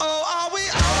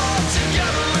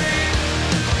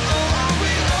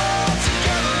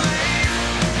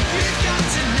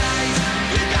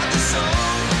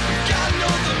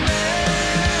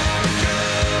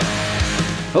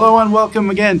Hello and welcome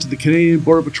again to the Canadian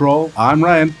Border Patrol. I'm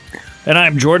Ryan. And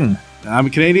I'm Jordan. I'm a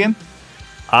Canadian.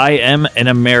 I am an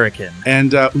American.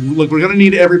 And look, we're going to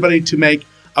need everybody to make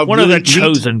a one really of the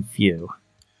chosen few.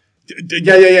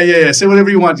 Yeah. Say whatever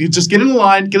you want. You just get in the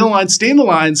line, stay in the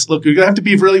lines. Look, we're going to have to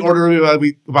be really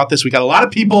orderly about this. We got a lot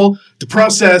of people to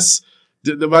process.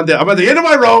 I'm at the end of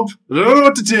my rope. I don't know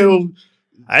what to do.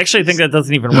 I actually think that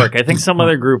doesn't even work. I think some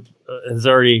other group has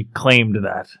already claimed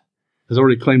that. Has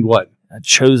already claimed what? The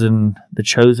chosen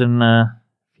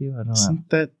few. I don't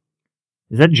know.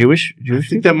 Is that Jewish? I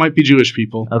think that might be Jewish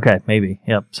people. Okay, maybe.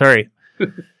 Yep. Sorry. But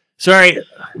it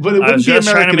wouldn't be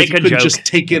American if you couldn't just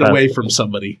take it away from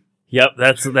somebody. Yep,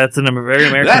 that's a very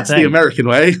American thing. That's the American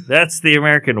way. That's the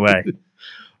American way.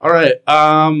 All right.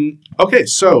 Okay,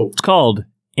 so it's called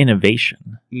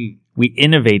innovation. We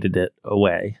innovated it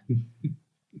away.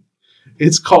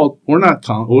 It's called. We're not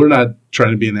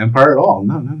trying to be an empire at all.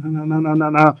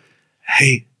 No.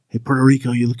 Hey, Puerto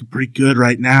Rico, you're looking pretty good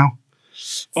right now.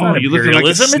 You're looking like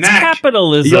a snack. It's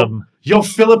capitalism. Yo,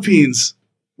 Philippines,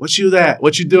 what you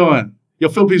doing? Yo,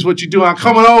 Philippines, what you doing? I'm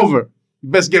coming over. You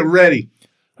best get ready.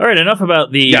 All right, enough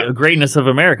about the greatness of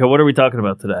America. What are we talking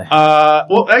about today?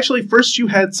 Well, actually, first you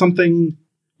had something.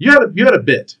 You had a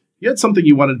bit. You had something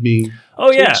you wanted me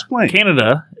to explain.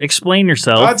 Canada, explain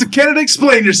yourself. It's a Canada,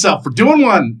 explain yourself. We're doing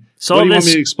one. What do you want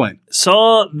me to explain?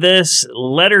 Saw this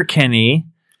Letterkenny.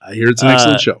 I hear it's an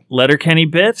excellent show. Letterkenny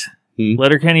bit. Mm-hmm.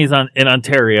 Letterkenny's in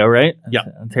Ontario, right? Yeah.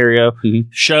 Ontario. Mm-hmm.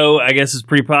 Show, I guess, is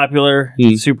pretty popular.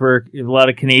 Mm-hmm. A lot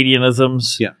of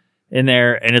Canadianisms in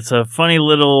there. And it's a funny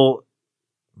little,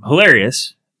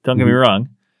 hilarious, don't get me wrong,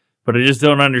 but I just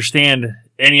don't understand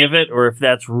any of it or if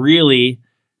that's really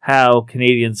how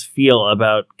Canadians feel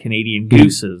about Canadian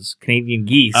gooses, Canadian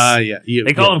geese.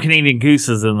 They call them Canadian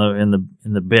gooses in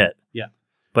the bit. Yeah.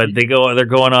 But they're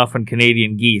going off on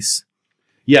Canadian geese.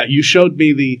 Yeah, you showed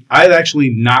me I'd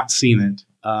actually not seen it.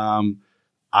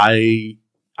 I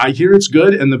hear it's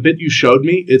good, and the bit you showed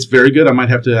me, it's very good. I might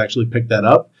have to actually pick that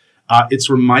up.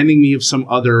 It's reminding me of some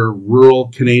other rural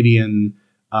Canadian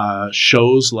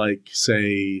shows, like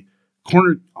say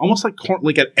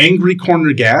like an angry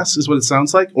Corner Gas is what it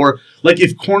sounds like, or like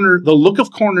if the look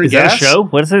of Corner Gas. Is that a show?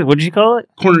 What is it? What did you call it?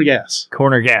 Corner Gas.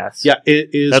 Corner Gas. Yeah, it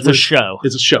is. That's a show.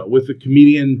 It's a show with the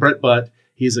comedian Brett Butt.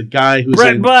 He's a guy who's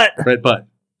Brett Butt.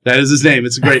 That is his name.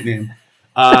 It's a great name.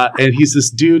 And he's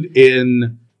this dude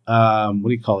in, what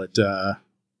do you call it?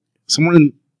 Somewhere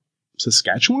in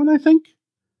Saskatchewan, I think.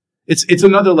 It's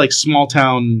another like small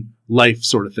town life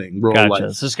sort of thing, rural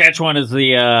life. Saskatchewan is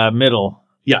the middle.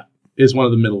 Yeah, is one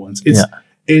of the middle ones.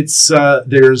 There's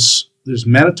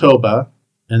Manitoba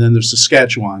and then there's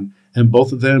Saskatchewan, and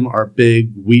both of them are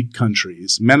big wheat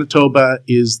countries. Manitoba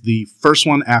is the first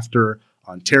one after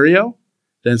Ontario,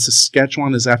 then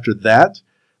Saskatchewan is after that.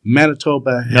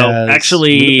 Manitoba has...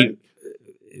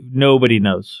 nobody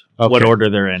knows what order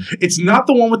they're in. It's not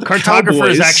the one with the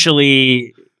cartographers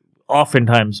actually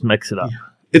oftentimes mix it up.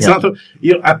 It's not the...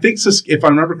 I think, if I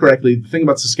remember correctly, the thing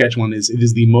about Saskatchewan is it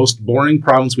is the most boring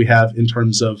province we have in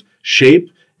terms of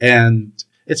shape, and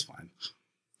it's fine.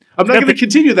 I'm not going to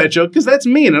continue that joke because that's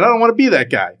mean, and I don't want to be that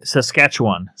guy.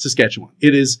 Saskatchewan.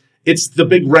 It's the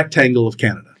big rectangle of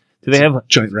Canada. Do they have a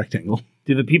giant rectangle?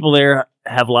 Do the people there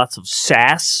have lots of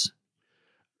sass?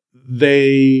 Are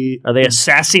they a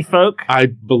sassy folk? I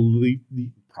believe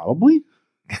probably.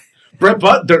 Brett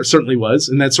Butt there certainly was,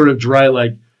 and that sort of dry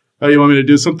like, oh, you want me to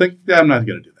do something? Yeah, I'm not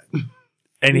going to do that.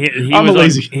 And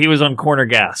he was on Corner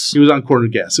Gas. He was on Corner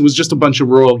Gas. It was just a bunch of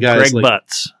rural guys.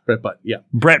 Brett Butt, yeah.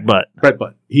 Brett Butt.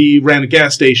 He ran a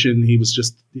gas station. He was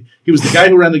the guy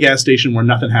who ran the gas station where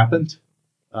nothing happened.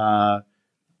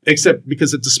 Except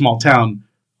because it's a small town.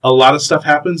 A lot of stuff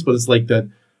happens, but it's like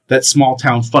that small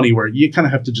town funny where you kind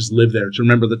of have to just live there to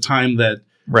remember the time that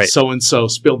so-and-so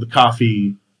spilled the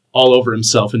coffee all over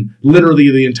himself. And literally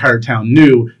the entire town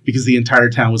knew because the entire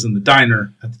town was in the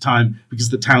diner at the time because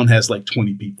the town has like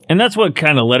 20 people. And that's what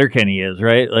kind of Letterkenny is,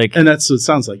 right? And that's what it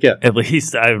sounds like, yeah. At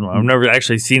least, I don't know. I've never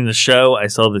actually seen the show. I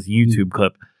saw this YouTube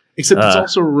clip. Except it's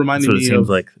also reminding me of... That's what it seems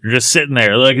like. They're just sitting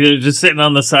there. Like they're just sitting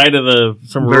on the side of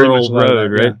some rural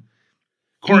road, right? Yeah.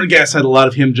 Corner Gas had a lot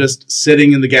of him just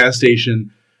sitting in the gas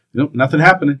station. Nothing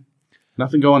happening.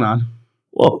 Nothing going on.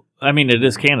 Well, I mean, it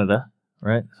is Canada,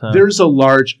 right? So. There's a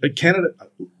large... Canada.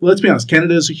 Let's be honest.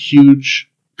 Canada is a huge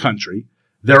country.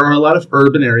 There are a lot of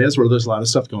urban areas where there's a lot of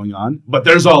stuff going on. But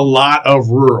there's a lot of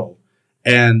rural.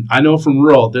 And I know from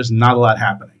rural, there's not a lot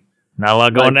happening. Not a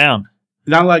lot going down.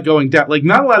 Not a lot going down. Like,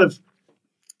 not a lot of...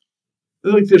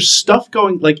 Like, there's stuff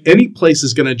going... Like, any place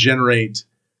is going to generate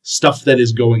stuff that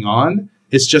is going on.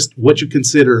 It's just what you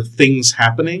consider things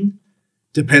happening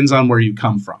depends on where you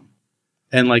come from.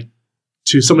 And like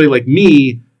to somebody like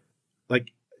me,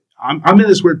 like I'm in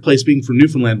this weird place being from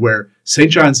Newfoundland where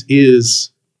St. John's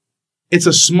it's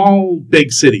a small,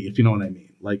 big city, if you know what I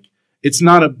mean. Like it's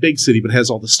not a big city, but it has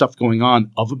all the stuff going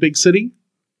on of a big city,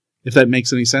 if that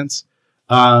makes any sense.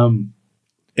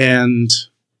 And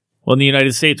well, in the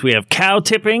United States, we have cow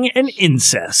tipping and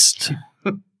incest.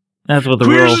 That's what the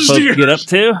rural folk get up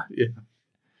to. Yeah.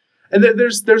 And then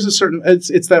there's a certain,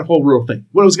 it's that whole rural thing.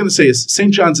 What I was going to say is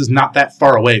St. John's is not that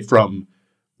far away from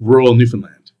rural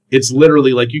Newfoundland. It's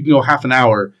literally like you can go half an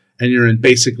hour and you're in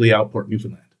basically Outport,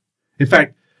 Newfoundland. In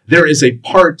fact, there is a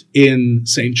part in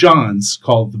St. John's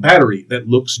called the Battery that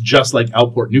looks just like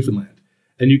Outport, Newfoundland.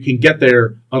 And you can get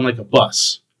there on like a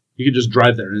bus. You can just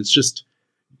drive there. And it's just,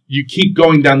 you keep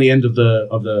going down the end of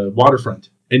the waterfront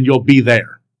and you'll be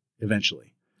there eventually.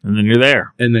 And then you're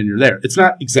there. It's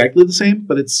not exactly the same,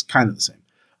 but it's kind of the same.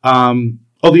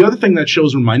 The other thing that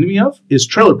show's reminded me of is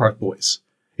Trailer Park Boys.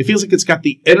 It feels like it's got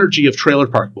the energy of Trailer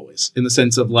Park Boys in the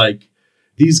sense of like,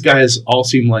 these guys all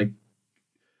seem like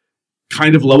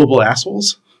kind of lovable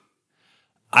assholes.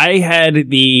 I had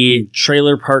the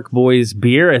Trailer Park Boys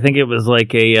beer. I think it was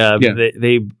like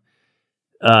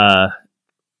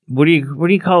what do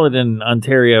you call it in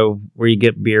Ontario where you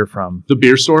get beer from? The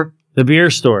beer store? The beer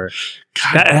store.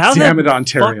 God, how damn it,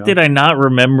 Ontario. Fuck did I not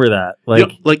remember that?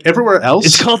 Like, like everywhere else?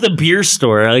 It's called the beer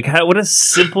store. Like, what a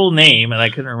simple name, and I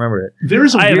couldn't remember it.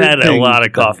 I have had a lot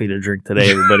of coffee to drink today,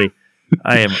 everybody.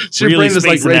 I am so really your brain is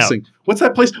like racing. Out. What's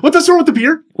that place? What's that store with the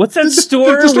beer? What's that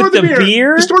store with the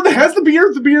beer? The store that has the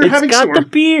beer. The beer having store. It's got the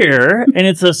beer, and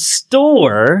it's a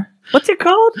store. What's it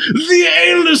called? The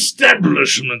Ale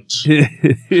Establishment.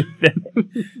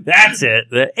 That's it.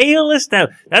 The Ale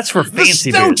Establishment. That's for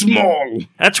fancy beers. The Stout Mall.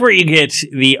 That's where you get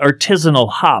the artisanal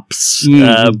hops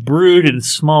brewed in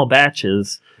small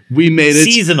batches. We made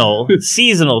it.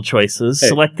 Seasonal choices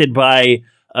selected by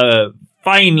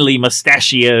finely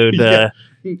mustachioed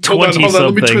 20-something. Hold on.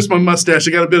 Let me twist my mustache.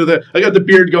 I got a bit of that. I got the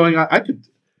beard going on.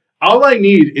 All I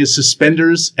need is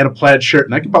suspenders and a plaid shirt,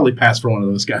 and I could probably pass for one of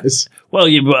those guys. Well, I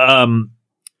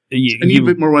need a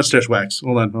bit more mustache wax.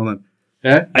 Hold on.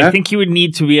 I think you would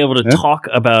need to be able to talk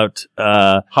about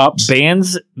hops,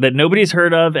 bands that nobody's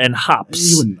heard of, and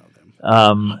hops. You wouldn't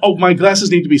know them. My glasses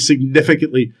need to be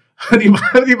significantly. I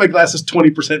need my glasses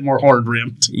 20% more horn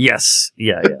rimmed. Yes,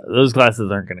 yeah. Those glasses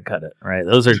aren't going to cut it, right?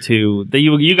 Those are too.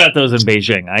 You got those in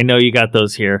Beijing. I know you got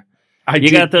those here.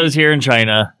 Got those here in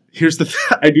China. Here's the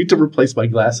thing. I need to replace my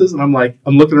glasses, and I'm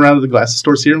looking around at the glasses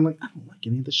stores here. I'm like, I don't like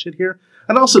any of this shit here.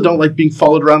 And I also don't like being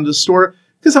followed around the store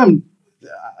because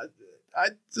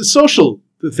the social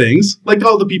things, like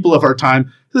all the people of our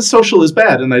time, the social is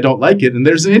bad, and I don't like it. And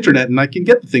there's an internet, and I can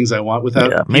get the things I want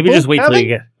without. Yeah, maybe just wait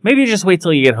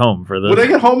till you get home for those. When I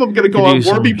get home, I'm going to go on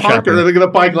Warby Parker, and I'm going to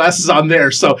buy glasses on there.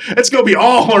 So it's going to be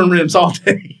all horn rims all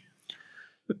day.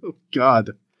 Oh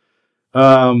God.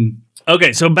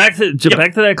 Okay, so back to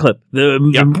that clip. The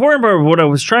important part of what I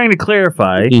was trying to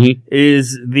clarify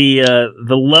is the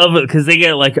love, because they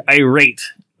get like irate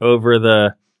over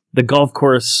the golf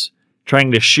course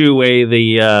trying to shoo away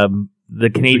the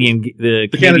Canadian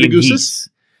Canada gooses.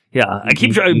 Yeah, I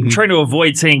keep trying to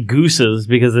avoid saying gooses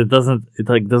because it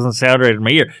doesn't sound right in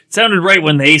my ear. It sounded right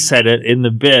when they said it in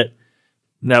the bit.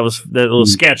 That little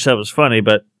sketch that was funny,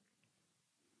 but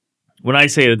when I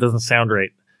say it doesn't sound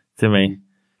right to me.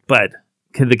 But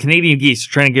the Canadian geese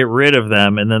are trying to get rid of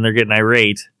them, and then they're getting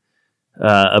irate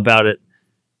about it.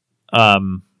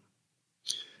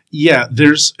 Yeah,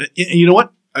 there's you know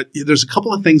what? There's a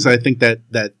couple of things I think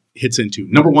that hits into.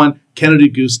 Number one, Canada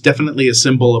goose, definitely a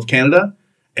symbol of Canada,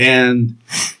 and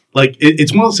like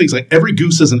it's one of those things. Like every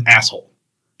goose is an asshole,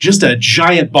 just a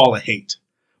giant ball of hate.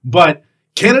 But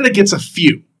Canada gets a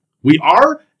few. We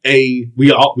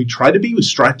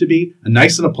strive to be a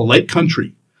nice and a polite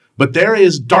country. But there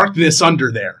is darkness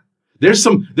under there. There's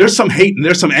some hate and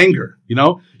there's some anger. You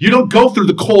know, you don't go through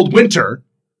the cold winter,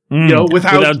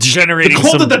 without generating the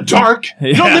cold and the dark.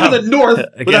 You don't live in the north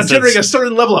without generating a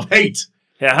certain level of hate.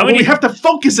 Yeah, we have to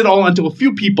focus it all onto a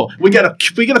few people. We get a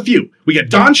few. We get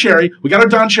Don Cherry. We got our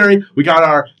Don Cherry. We got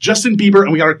our Justin Bieber,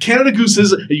 and we got our Canada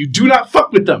Gooses. And you do not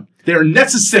fuck with them. They are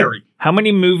necessary. How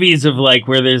many movies of like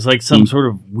where there's like some sort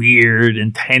of weird,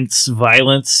 intense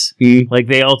violence? Like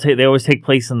they always take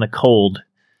place in the cold.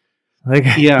 Like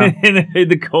in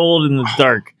the cold and the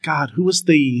dark. God, who was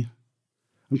I'm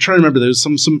trying to remember. There's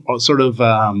some sort of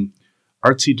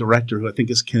artsy director who I think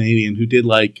is Canadian who did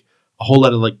like a whole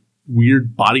lot of like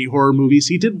weird body horror movies.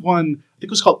 He did one, I think it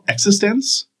was called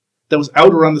Existence, that was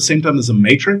out around the same time as The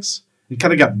Matrix and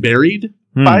kind of got buried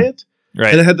by it.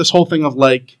 Right. And it had this whole thing of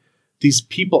like these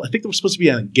people, I think they were supposed to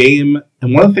be on a game,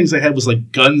 and one of the things they had was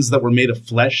like guns that were made of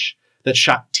flesh that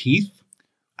shot teeth.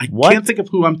 I can't think of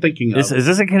who I'm thinking of. Is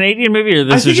this a Canadian movie, or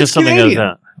this is just something that goes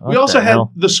out? We also had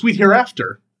The Sweet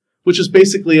Hereafter, which is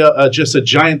basically just a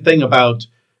giant thing about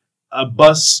a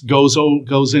bus goes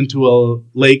into a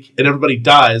lake and everybody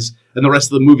dies, and the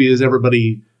rest of the movie is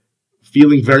everybody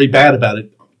feeling very bad about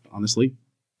it, honestly,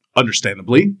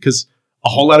 understandably, because a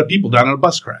whole lot of people died in a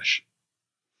bus crash.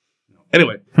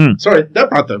 Anyway, sorry, that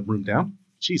brought the room down.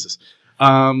 Jesus.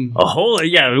 Well,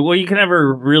 you can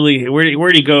never really, where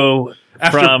do you go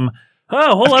from,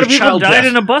 a whole lot of people died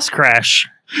in a bus crash.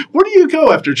 Where do you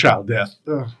go after child death?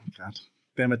 Oh, God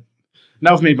damn it.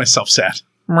 Now I've made myself sad.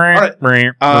 All right.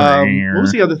 What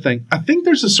was the other thing? I think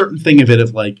there's a certain thing of it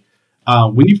of like,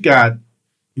 when you've got,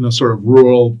 sort of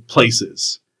rural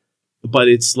places, but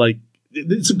it's like,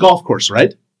 it's a golf course,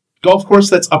 right? Golf course,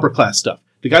 that's upper class stuff.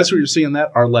 The guys who you're seeing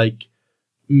that are like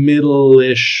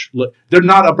middle-ish. They're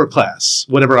not upper class,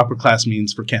 whatever upper class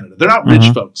means for Canada. They're not rich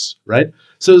folks, right?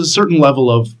 So there's a certain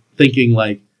level of thinking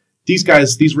like,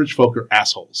 these rich folk are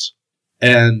assholes.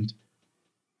 And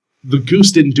the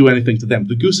goose didn't do anything to them.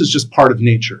 The goose is just part of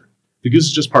nature. The goose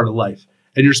is just part of life.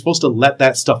 And you're supposed to let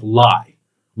that stuff lie.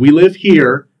 We live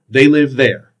here, they live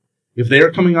there. If they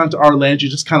are coming onto our land, you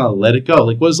just kind of let it go.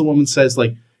 Like, what does the woman says?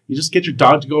 Like, you just get your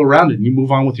dog to go around it and you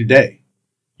move on with your day.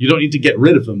 You don't need to get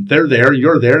rid of them. They're there,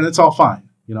 you're there, and it's all fine,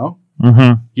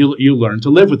 Mm-hmm. You learn to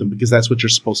live with them because that's what you're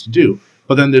supposed to do.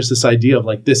 But then there's this idea of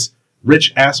like this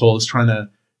rich asshole is trying to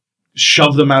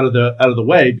shove them out of the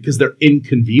way because they're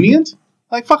inconvenient.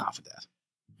 Like, fuck off with that.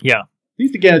 Yeah.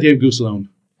 Leave the goddamn goose alone.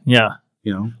 Yeah.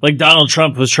 Like Donald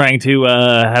Trump was trying to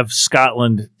have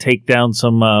Scotland take down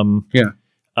some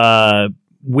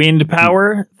wind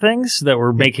power things that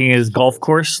were making his golf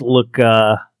course look...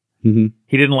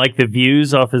 He didn't like the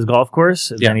views off his golf course,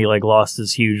 and then he lost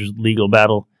his huge legal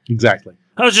battle. Exactly.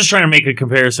 I was just trying to make a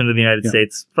comparison to the United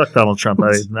States. Fuck Donald Trump.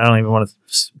 I don't even want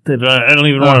to. I don't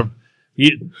even want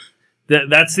to.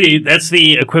 That's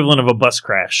the equivalent of a bus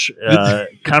crash.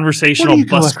 Conversational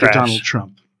bus crash. Donald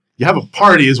Trump. You have a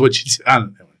party, is what you. I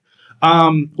don't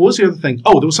know. What was the other thing?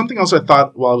 Oh, there was something else I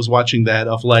thought while I was watching that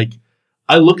of like,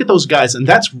 I look at those guys, and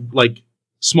that's like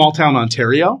small town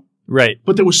Ontario. Right.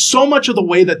 But there was so much of the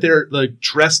way that they're like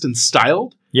dressed and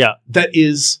styled. Yeah.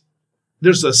 There's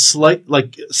a slight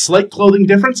clothing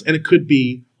difference, and it could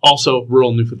be also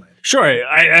rural Newfoundland. Sure.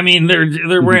 I mean,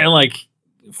 they're wearing like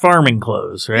farming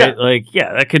clothes, right?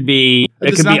 Yeah. That could be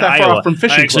Iowa. From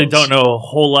fishing I actually don't know a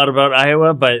whole lot about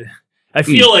Iowa, but I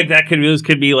feel like those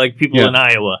could be like people in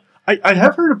Iowa. I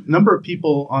have heard a number of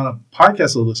people on a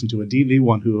podcast I listen to, a D&D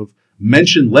one, who have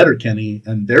mentioned Letterkenny,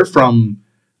 and they're from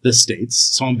the States,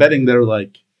 so I'm betting they're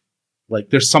like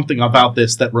there's something about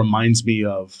this that reminds me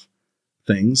of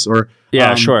things. Or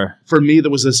sure. For me, there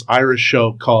was this Irish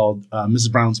show called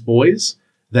Mrs. Brown's Boys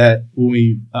that when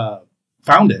we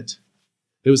found it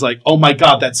was like, oh my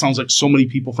God, that sounds like so many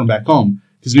people from back home,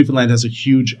 because Newfoundland has a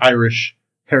huge Irish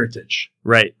heritage.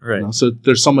 Right. So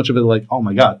there's so much of it like, oh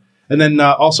my God. And then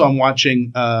also I'm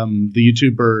watching the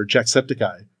YouTuber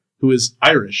Jacksepticeye, who is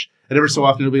Irish, and every so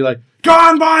often he'll be like, "Go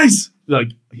on, boys!" Like,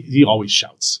 he always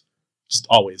shouts, just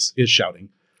always is shouting.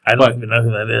 I don't even know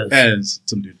who that is. And it's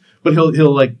some dude, but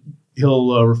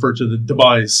he'll refer to the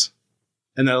boys,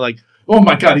 and they're like, "Oh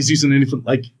my God, he's using anything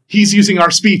like he's using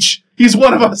our speech. He's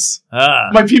one of us,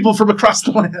 my people from across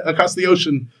the land, across the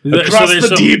ocean, across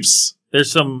the deeps."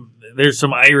 There's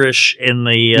some Irish in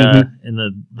the in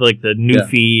the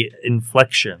Newfie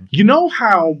inflection. You know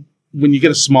how when you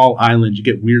get a small island, you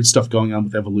get weird stuff going on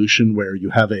with evolution, where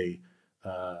you have a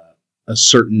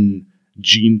certain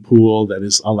gene pool that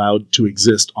is allowed to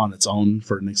exist on its own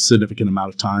for a significant amount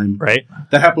of time. Right.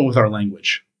 That happened with our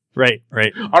language. Right.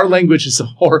 Our language is a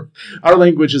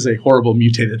horrible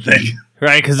mutated thing.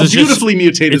 Right, because it's beautifully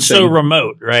mutated. It's so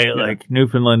remote, right? Yeah. Like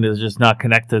Newfoundland is just not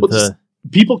connected to.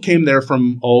 People came there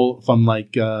from old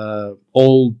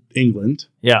England.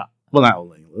 Yeah. Well, not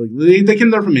old England. They came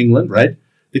there from England, right?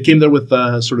 They came there with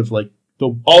sort of like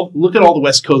look at all the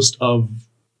west coast of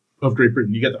Great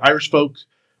Britain. You got the Irish folk.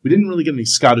 We didn't really get any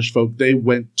Scottish folk. They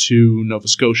went to Nova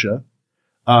Scotia.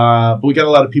 But we got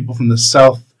a lot of people from the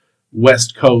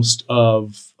southwest coast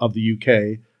of the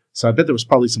UK. So I bet there was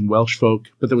probably some Welsh folk,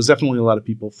 but there was definitely a lot of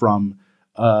people from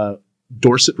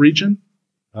Dorset region,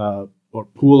 or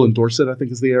Poole and Dorset, I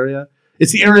think is the area.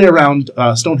 It's the area around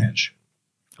Stonehenge.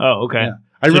 Oh, okay. Yeah.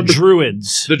 I remember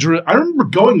Druids. I remember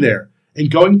going there and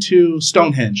going to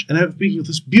Stonehenge and being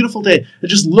this beautiful day and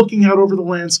just looking out over the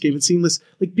landscape and seeing this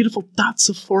like beautiful dots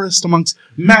of forest amongst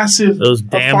massive those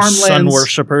damn farmlands. sun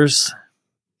worshippers.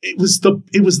 it was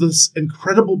this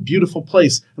incredible, beautiful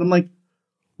place. And I'm like,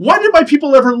 why did my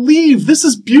people ever leave? This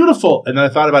is beautiful. And then I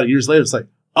thought about it years later. It's like,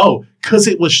 oh, because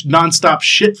it was nonstop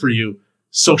shit for you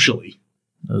socially.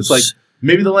 It's like,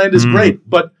 maybe the land is great,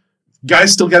 but guy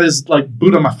still got his like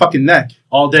boot on my fucking neck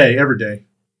all day, every day.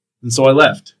 And so I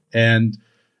left. And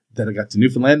then I got to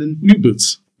Newfoundland and new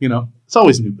boots. You know, it's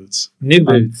always new boots. New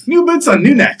boots. New boots on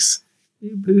new necks.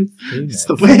 New boots. It's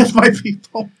the way of my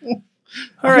people.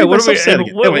 All right, what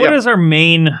is our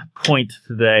main point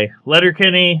today?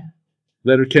 Letterkenny.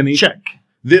 Check.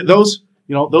 Those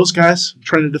guys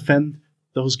trying to defend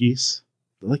those geese,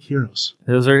 they're like heroes.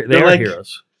 They are like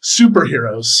heroes.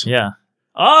 Superheroes. Yeah.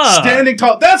 Standing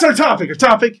tall. That's our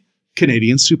topic.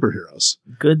 Canadian superheroes.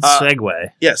 Good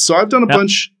segue. Yeah, so I've done a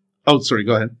bunch. Oh, sorry,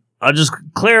 go ahead. I'll just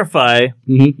clarify.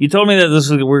 Mm-hmm. You told me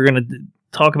that we're going to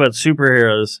talk about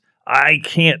superheroes. I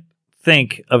can't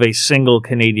think of a single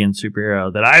Canadian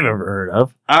superhero that I've ever heard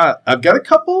of. I've got a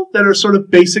couple that are sort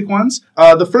of basic ones.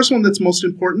 The first one that's most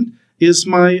important is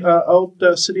my old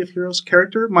City of Heroes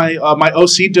character. My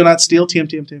OC, Do Not Steal,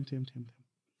 TM.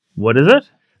 What is it?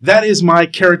 That is my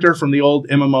character from the old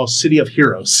MMO City of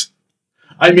Heroes.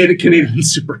 I made a Canadian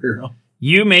superhero.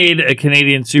 You made a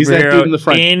Canadian superhero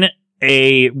in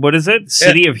a, what is it?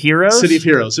 City of Heroes? City of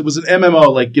Heroes. It was an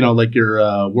MMO, like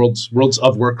your Worlds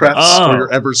of Warcraft or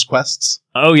your Ever's quests.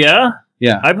 Oh, yeah?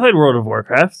 Yeah. I played World of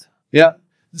Warcraft. Yeah.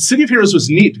 The City of Heroes was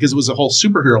neat because it was a whole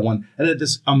superhero one. And it had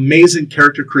this amazing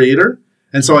character creator.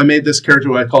 And so I made this character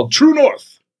who I called True North.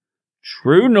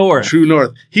 True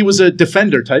North. He was a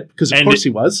defender type, because of course he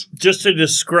was. Just to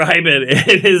describe it,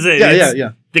 it is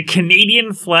the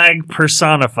Canadian flag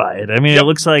personified. I mean, It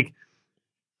looks like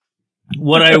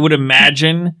what I would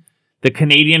imagine the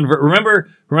Canadian. Remember,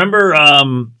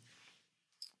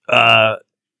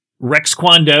 Rex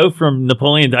Kwon Do from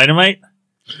Napoleon Dynamite.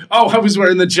 Oh, I was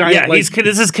wearing the giant. Yeah,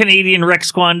 this is Canadian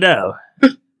Rex Kwon Do.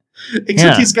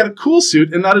 Except he's got a cool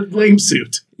suit and not a lame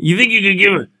suit. You think you can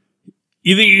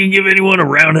give anyone a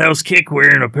roundhouse kick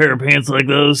wearing a pair of pants like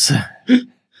those?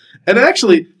 And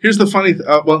actually, here's the funny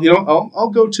I'll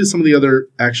go to some of the other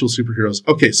actual superheroes.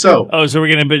 Okay, so... Oh, so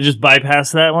we're going to just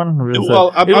bypass that one? I'm going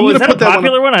to put that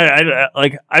popular one?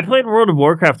 I played World of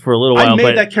Warcraft for a little while. I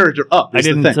made that character up. I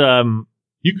didn't...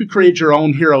 You could create your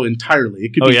own hero entirely.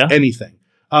 It could be anything.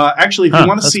 Actually, if you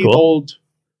want to see old...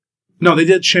 No, they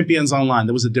did Champions Online.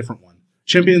 That was a different one.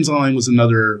 Champions Online was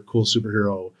another cool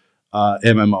superhero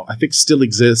MMO. I think still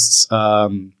exists.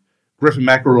 Griffin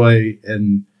McElroy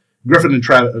and Griffin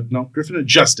and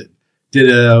Justin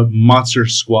did a Monster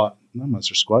Squad. Not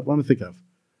Monster Squad. What am I thinking of?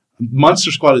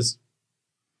 Monster Squad is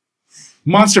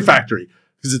Monster Factory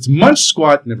because it's Munch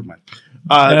Squad. Never mind.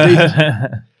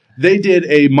 They did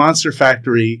a Monster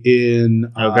Factory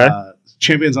in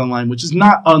Champions Online, which is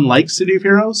not unlike City of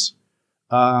Heroes,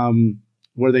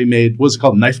 where they made what's it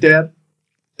called, Knife Dad.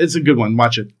 It's a good one.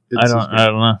 Watch it. I don't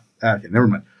know. Okay, never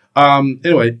mind.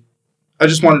 Anyway, I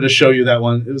just wanted to show you that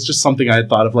one. It was just something I had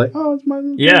thought of, like, it's my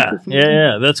little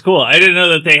yeah. That's cool. I didn't know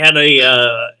that they had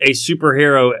a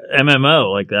superhero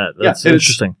MMO like that. That's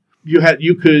interesting.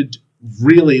 You could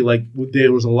really, like,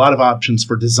 there was a lot of options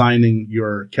for designing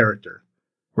your character,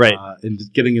 right? And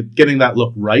getting that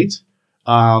look right.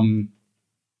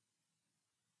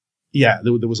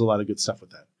 There was a lot of good stuff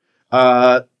with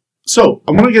that. So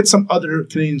I want to get some other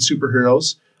Canadian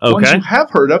superheroes. Okay. Ones you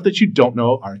have heard of that you don't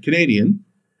know are Canadian.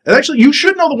 And actually, you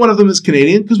should know that one of them is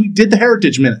Canadian because we did the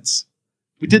Heritage Minutes.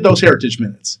 We did those Heritage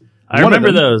Minutes. I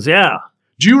remember those, yeah.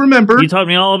 Do you remember? You taught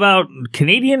me all about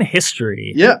Canadian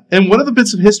history. Yeah, and one of the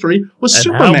bits of history was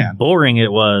Superman. How boring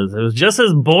it was. It was just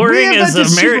as boring as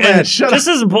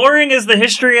as boring as the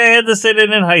history I had to sit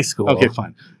in high school. Okay,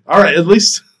 fine. All right, at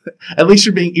least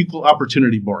you're being equal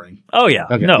opportunity boring. Oh, yeah.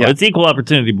 Okay, it's equal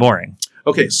opportunity boring.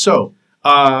 Okay, so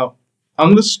I'm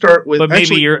going to start with... But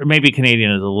maybe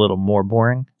Canadian is a little more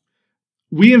boring.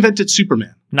 We invented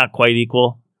Superman. Not quite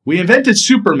equal. We invented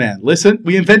Superman. Listen,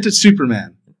 we invented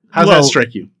Superman. How's that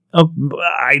strike you? Oh,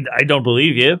 I don't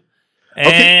believe you. Okay.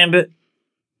 And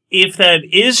if that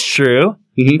is true,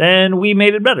 then we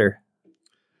made it better.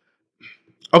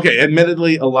 Okay,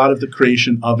 admittedly, a lot of the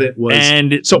creation of it was...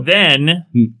 And then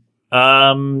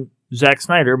Zack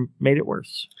Snyder made it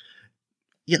worse.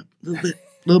 Yeah, a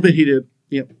little bit he did.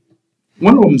 Yeah.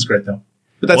 Wonder Woman's great, though.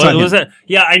 But that's not was that?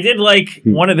 Yeah, I did like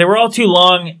one of... They were all too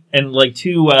long and like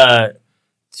too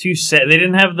set. They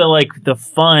didn't have the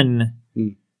fun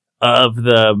of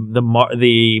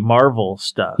the Marvel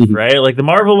stuff, right? Like the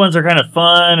Marvel ones are kind of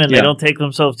fun and they don't take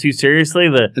themselves too seriously.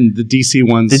 And the DC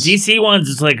ones... The DC ones,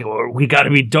 it's like, we got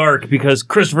to be dark because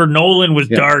Christopher Nolan was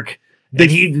dark.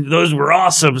 Those were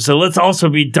awesome, so let's also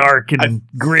be dark and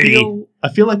gritty. I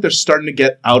feel like they're starting to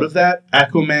get out of that.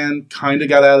 Aquaman kind of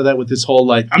got out of that with this whole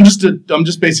like I'm just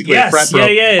basically a frat bro.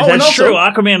 Yeah, that's true.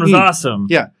 Aquaman was awesome.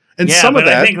 Yeah, and some of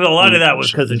that I think a lot of that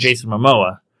was because of Jason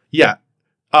Momoa. Yeah,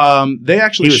 they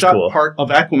actually shot part of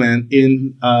Aquaman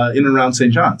in and around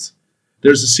St. John's.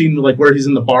 There's a scene like where he's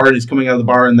in the bar and he's coming out of the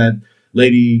bar and that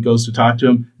lady goes to talk to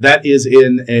him. That is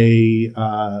in a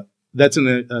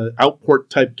outport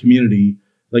type community,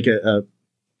 like a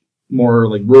more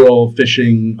like rural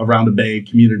fishing around a bay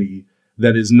community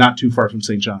that is not too far from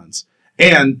St. John's.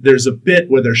 And there's a bit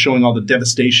where they're showing all the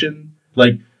devastation,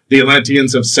 like the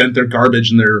Atlanteans have sent their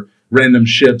garbage and their random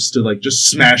ships to like just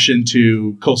smash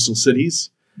into coastal cities.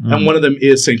 And one of them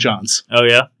is St. John's. Oh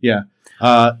yeah? Yeah.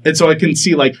 And so I can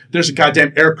see like there's a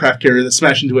goddamn aircraft carrier that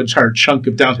smashed into an entire chunk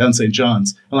of downtown St.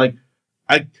 John's. I'm like,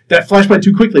 that flashed by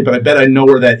too quickly, but I bet I know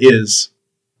where that is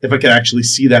if I could actually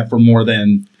see that for more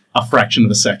than a fraction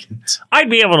of a second. I'd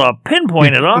be able to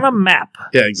pinpoint it on a map.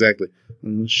 Yeah, exactly.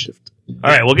 Shift. All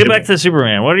right, we'll get back to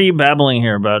Superman. What are you babbling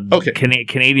here about? Okay.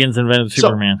 Canadians invented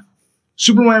Superman.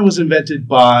 So, Superman was invented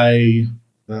by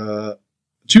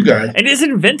two guys. And is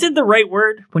invented the right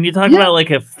word when you talk about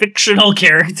like a fictional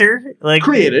character? Like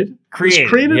created. It was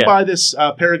created by this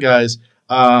pair of guys.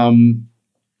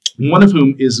 One of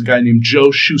whom is a guy named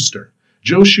Joe Shuster.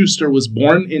 Joe Shuster was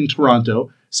born in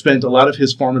Toronto, spent a lot of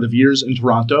his formative years in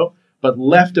Toronto, but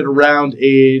left at around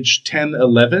age 10,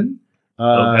 11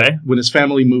 when his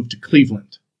family moved to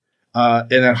Cleveland.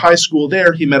 And at high school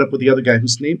there, he met up with the other guy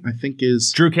whose name I think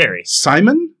is... Drew Carey.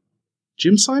 Simon?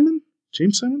 James Simon?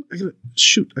 I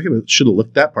should have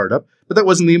looked that part up, but that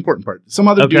wasn't the important part. Some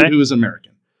other dude who was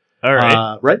American. All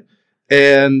right. Right?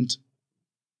 And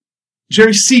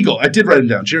Jerry Siegel, I did write him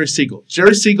down, Jerry Siegel.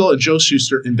 Jerry Siegel and Joe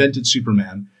Shuster invented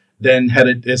Superman, then had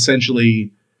it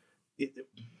essentially...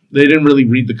 They didn't really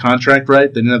read the contract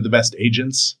right. They didn't have the best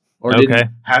agents, or didn't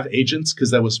have agents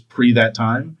because that was pre that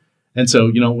time. And so,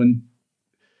 when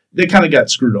they kind of got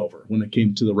screwed over when it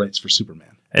came to the rights for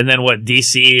Superman. And then what,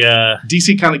 DC?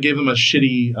 DC kind of gave them a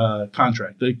shitty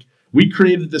contract. Like, we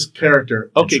created this character.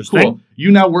 Okay, cool.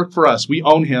 You now work for us. We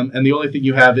own him. And the only thing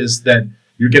you have is that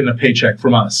you're getting a paycheck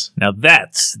from us. Now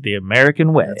that's the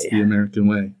American way. That's the American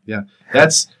way. Yeah.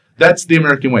 That's the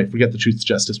American way. Forget the truth,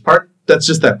 justice part. That's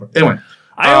just that part. Anyway.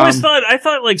 I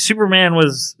thought like Superman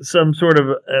was some sort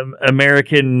of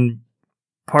American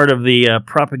part of the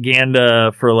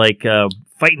propaganda for like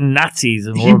fighting Nazis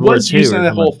in World War II. He was using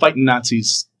that whole fighting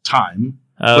Nazis time.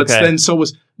 But then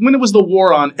when it was the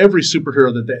war on, every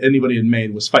superhero that anybody had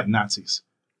made was fighting Nazis.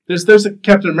 There's a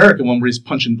Captain America one where he's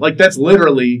punching, like that's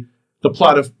literally the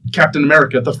plot of Captain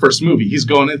America, the first movie. He's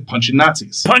going and punching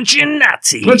Nazis. Punching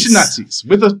Nazis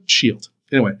with a shield.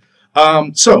 Anyway,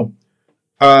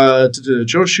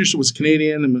 Joe Shuster was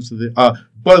Canadian, and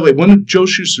by the way, one of Joe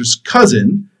Shuster's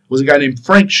cousin was a guy named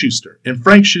Frank Shuster, and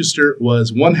Frank Shuster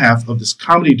was one half of this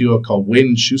comedy duo called Wayne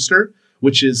and Shuster,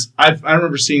 which is I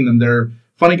remember seeing them. They're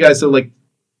funny guys. They're like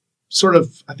sort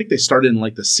of I think they started in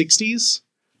like the 60s,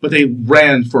 but they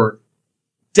ran for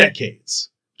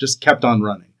decades, just kept on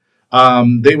running.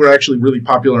 They were actually really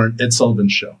popular on Ed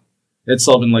Sullivan's show. Ed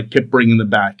Sullivan like kept bringing them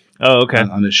back.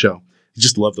 On his show. He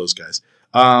just loved those guys.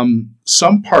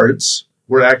 Some parts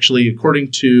were actually,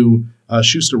 according to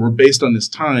Shuster, were based on his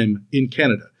time in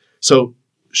Canada. So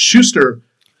Shuster,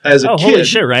 as a kid... holy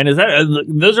shit, Ryan. Is that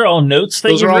those are all notes that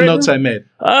Those are all notes I made.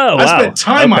 Oh, wow. I spent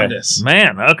time on this.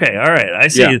 Man, okay, all right. I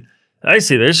see. Yeah. I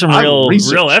see. There's some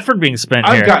real effort being spent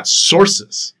here. I've got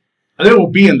sources. And they will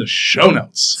be in the show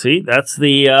notes. See, that's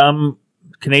the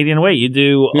Canadian way. You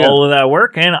do all of that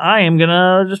work, and I am going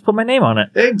to just put my name on it.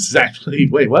 Exactly.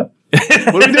 Wait, what?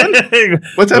 What are we doing?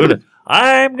 What's happening?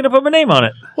 I'm going to put my name on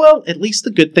it. Well, at least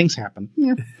the good things happen.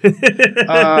 Yeah.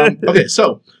 Okay,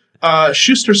 so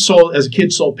Shuster as a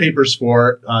kid, sold papers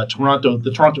for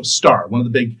the Toronto Star, one of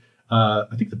the big, I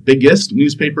think the biggest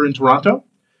newspaper in Toronto.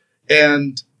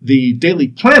 And the Daily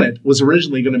Planet was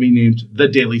originally going to be named the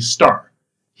Daily Star.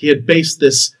 He had based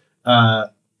this,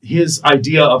 his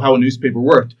idea of how a newspaper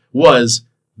worked was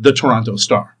the Toronto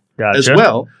Star. Gotcha. As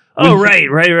well. Oh,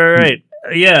 right.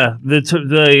 Yeah,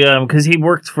 because he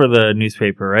worked for the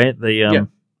newspaper, right?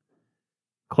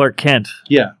 Clark Kent.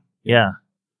 Yeah.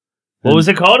 What was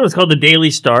it called? It was called the Daily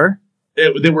Star.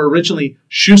 They were originally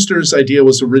Shuster's idea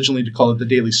was originally to call it the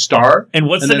Daily Star. And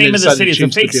what's the name of the city? It's a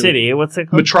fake city. What's it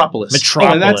called? Metropolis. Oh,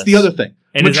 and that's the other thing.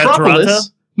 And Metropolis. Is that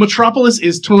Toronto? Metropolis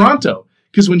is Toronto.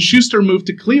 Because when Shuster moved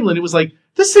to Cleveland, it was like,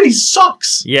 this city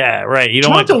sucks. Yeah, right. You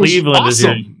don't Toronto want Cleveland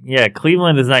awesome.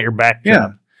 Cleveland is not your backdrop.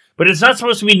 Yeah. But it's not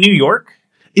supposed to be New York?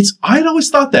 I'd always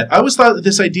thought that. I always thought that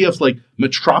this idea of like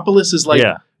Metropolis is like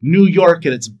New York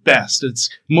at its best. It's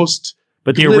most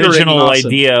But the original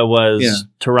idea was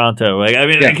Toronto. Like, I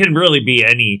mean, it can really be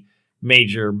any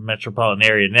major metropolitan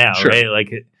area now, right?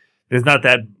 Like, there's not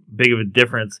that big of a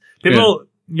difference. People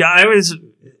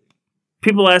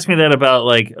ask me that about,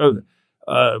 like,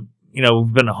 you know,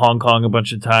 we've been to Hong Kong a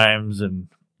bunch of times and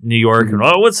New York, and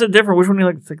what's the difference? Which one do you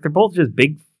like? It's like they're both just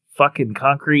big fucking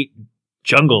concrete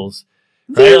jungles.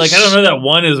 Right? Like, I don't know that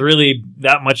one is really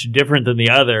that much different than the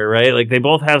other, right? Like, they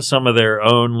both have some of their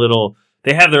own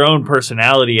they have their own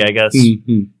personality, I guess,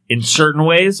 in certain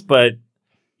ways. But,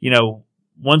 you know,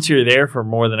 once you're there for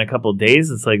more than a couple of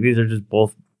days, it's like these are just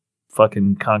both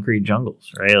fucking concrete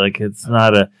jungles, right? Like, it's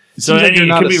not a... So it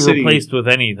can be replaced with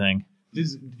anything.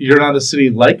 You're not a city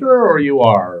liker, or you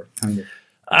are? Kind of.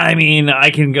 I mean, I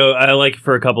like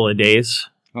for a couple of days.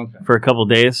 Okay. For a couple of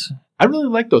days. I really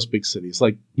like those big cities.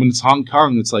 Like, when it's Hong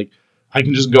Kong, it's like I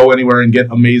can just go anywhere and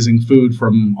get amazing food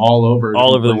from all over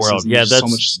the world. Yeah, that's so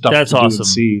much stuff. That's awesome.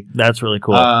 See. That's really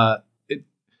cool.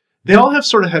 They all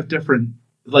have different,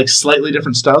 like, slightly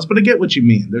different styles, but I get what you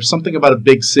mean. There's something about a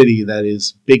big city that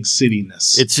is big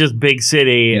cityness. It's just big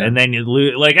city, and then you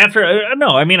lose. Like, after no,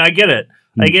 I mean, I get it.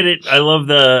 I get it. I love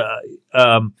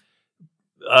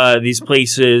these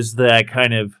places that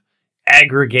kind of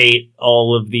aggregate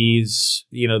all of these,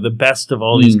 you know, the best of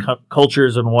all these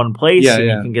cultures in one place, and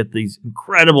you can get these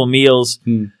incredible meals,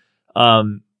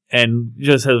 and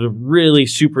just has a really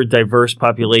super diverse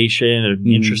population of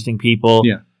interesting people.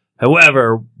 Yeah.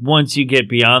 However, once you get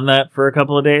beyond that for a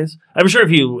couple of days, I'm sure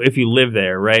if you live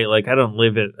there, right? Like, I don't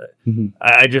live it.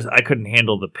 I couldn't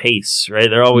handle the pace, right?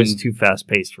 They're always too fast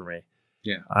paced for me.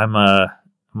 Yeah, I'm a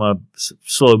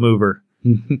slow mover.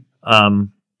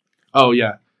 Oh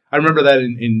yeah. I remember that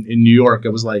in New York. I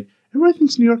was like, everybody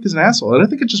thinks New York is an asshole. And I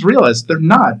think I just realized they're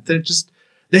not.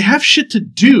 They have shit to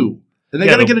do. And they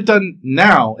got to get it done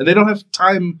now. And they don't have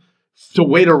time to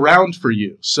wait around for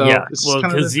you. So it's kind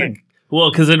of the thing.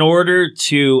 Because in order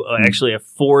to actually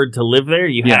afford to live there,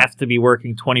 you have to be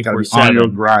working 24/7. On your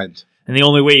grind. And the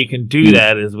only way you can do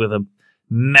that is with a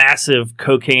massive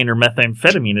cocaine or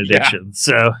methamphetamine addiction.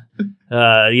 So,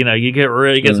 you know, you get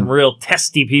some real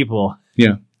testy people.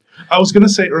 Yeah. I was going to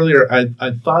say earlier,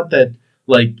 I thought that,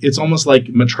 like, it's almost like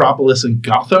Metropolis and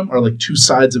Gotham are like two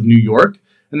sides of New York.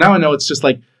 And now I know it's just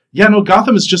like,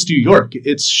 Gotham is just New York.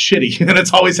 It's shitty, and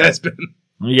it's always has been.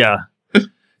 Yeah.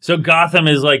 So Gotham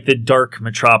is like the dark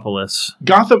metropolis.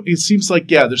 Gotham, it seems like,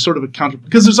 there's sort of a counter,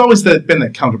 because there's always been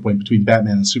that counterpoint between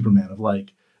Batman and Superman of,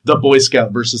 like, the Boy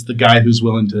Scout versus the guy who's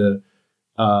willing to,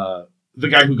 the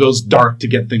guy who goes dark to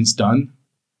get things done.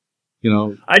 You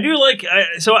know, I do like. I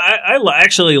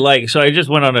actually like. So I just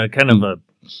went on a kind of a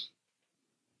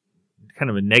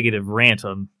negative rant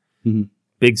on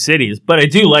big cities, but I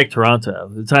do like Toronto.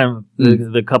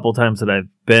 The couple times that I've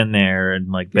been there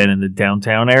and, like, been in the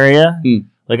downtown area,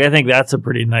 like, I think that's a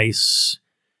pretty nice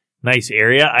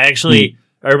area. I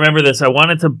remember this. I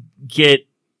wanted to get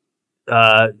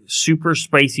super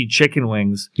spicy chicken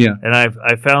wings. Yeah, and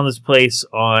I found this place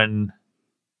on,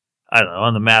 I don't know,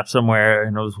 on the map somewhere,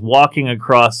 and I was walking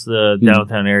across the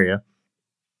downtown area,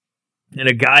 and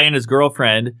a guy and his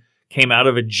girlfriend came out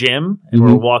of a gym and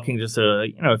were walking just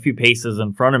a few paces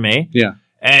in front of me. Yeah,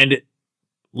 and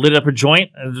lit up a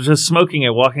joint and was just smoking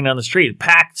it, walking down the street,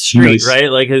 packed street,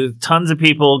 right? Like, tons of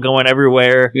people going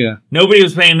everywhere. Yeah, nobody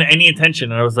was paying any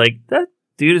attention, and I was like, that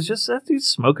dude's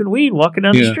smoking weed, walking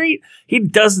down the street. He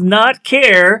does not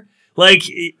care. Like.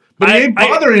 But he ain't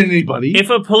bothering anybody. If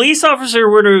a police officer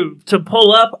were to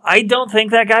pull up, I don't think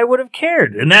that guy would have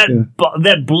cared. And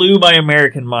that blew my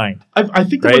American mind. I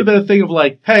think there would have been a thing of,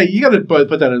 like, hey, you got to put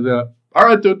that in there. All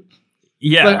right, dude.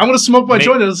 Yeah. Like, I'm going to smoke my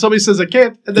joint, and somebody says I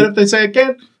can't. And then if they say I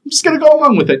can't, I'm just going to go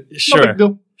along with it. Sure. No big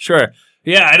deal. Sure.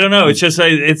 Yeah, I don't know. It's just,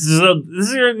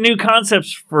 these are new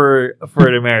concepts for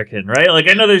an American, right? Like,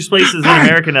 I know there's places in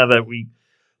America now that we,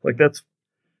 like, that's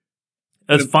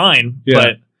fine.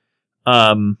 Yeah.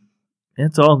 But,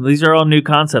 these are all new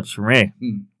concepts for me.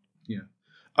 Yeah.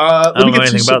 I don't know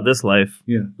anything about this life.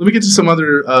 Yeah. Let me get to some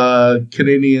other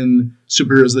Canadian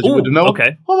superheroes that you would know.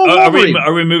 Okay.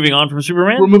 Are we moving on from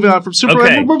Superman? We're moving on from Superman.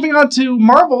 Okay. We're moving on to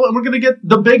Marvel, and we're going to get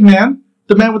the big man,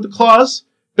 the man with the claws.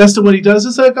 Best of what he does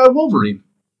is that guy Wolverine.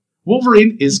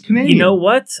 Wolverine is Canadian. You know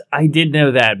what? I did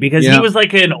know that because he was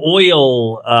like an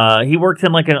oil. He worked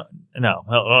in like a. No,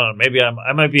 maybe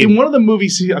I might be. In one of the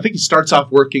movies, I think he starts off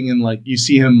working in, like, you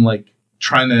see him, like,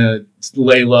 trying to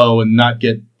lay low and not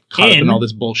get caught up in all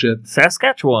this bullshit.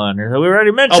 Saskatchewan, or we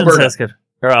already mentioned Saskatchewan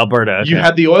or Alberta. Okay. You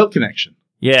had the oil connection.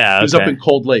 Yeah, he was up in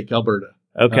Cold Lake, Alberta.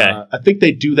 Okay, I think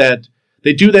they do that.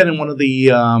 They do that in one of the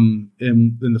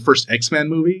in the first X-Men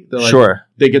movie. Like, sure.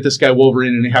 They get this guy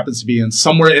Wolverine, and he happens to be in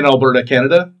somewhere in Alberta,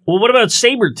 Canada. Well, what about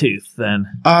Sabretooth then?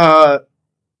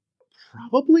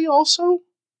 Probably also.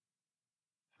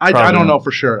 I don't know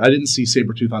for sure. I didn't see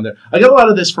Sabretooth on there. I got a lot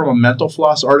of this from a Mental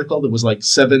Floss article that was like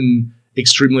 7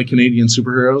 extremely Canadian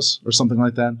superheroes or something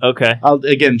like that. Okay.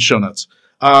 Again, show notes.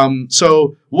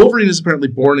 So Wolverine is apparently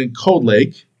born in Cold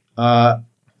Lake,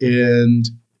 and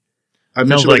I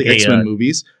mentioned like the X-Men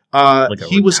movies. Like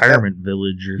a retirement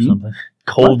village or something.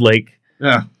 Cold Lake.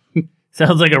 Yeah.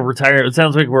 Sounds like a retirement. It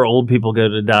sounds like where old people go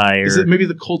to die. Or, is it maybe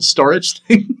the cold storage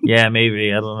thing? Yeah,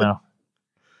 maybe. I don't know.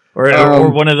 Or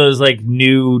one of those like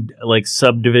new like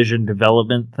subdivision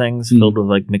development things filled with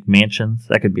like McMansions.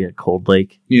 That could be a Cold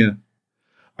Lake. Yeah.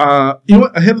 You know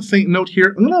what? I have a note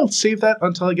here. I'm going to save that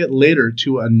until I get later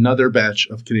to another batch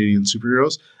of Canadian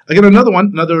superheroes. I got another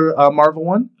Marvel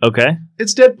one. Okay.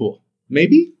 It's Deadpool.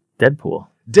 Maybe? Deadpool.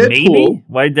 Maybe?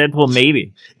 Why Deadpool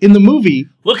maybe? In the movie...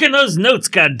 Look at those notes,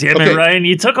 goddammit, Ryan.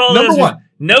 You took all those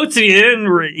notes and you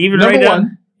didn't even write down. Number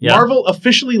one, Marvel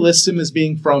officially lists him as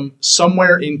being from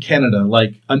somewhere in Canada,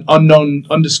 like an unknown,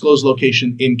 undisclosed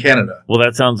location in Canada. Well,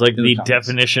 that sounds like the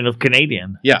definition of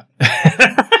Canadian. Yeah.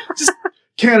 Just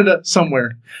Canada,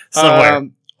 somewhere. Somewhere.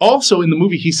 Also, in the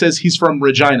movie, he says he's from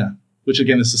Regina, which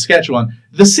again is Saskatchewan,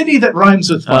 the city that rhymes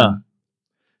with fun.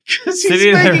 Because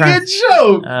he's making a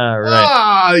joke.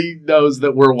 Right. He knows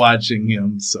that we're watching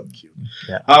him. So cute.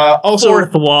 Yeah. Also,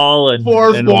 fourth wall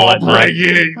breaking.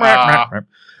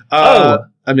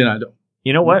 I mean, I don't.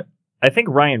 You know what? I think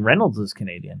Ryan Reynolds is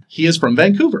Canadian. He is from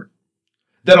Vancouver.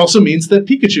 That also means that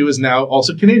Pikachu is now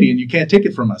also Canadian. You can't take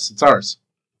it from us. It's ours.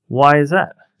 Why is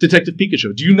that? Detective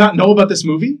Pikachu. Do you not know about this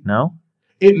movie? No.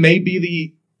 It may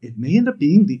end up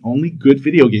being the only good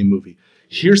video game movie.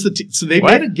 Here's so they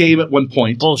made a game at one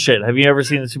point. Bullshit. Have you ever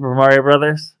seen the Super Mario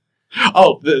Brothers?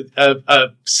 Oh, the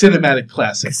cinematic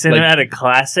classic.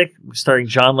 Classic starring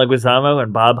John Leguizamo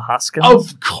and Bob Hoskins?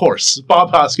 Of course.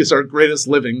 Bob Hoskins, our greatest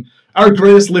living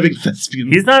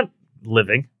thespian. He's not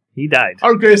living. He died.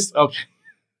 Our greatest... Okay.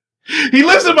 He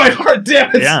lives in my heart,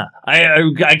 damn it! Yeah.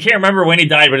 I can't remember when he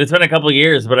died, but it's been a couple of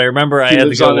years. But I remember I had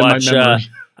to go watch...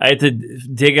 I had to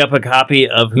dig up a copy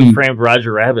of Who Framed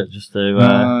Roger Rabbit just to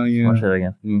watch that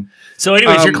again. So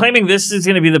anyways, you're claiming this is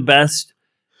going to be the best...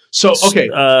 So, okay.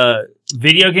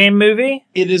 Video game movie?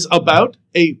 It is about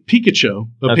a Pikachu,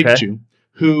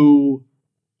 who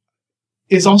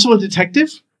is also a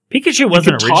detective. Pikachu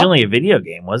wasn't originally a video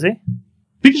game, was he?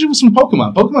 Pikachu was from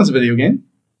Pokemon. Pokemon's a video game.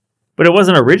 But it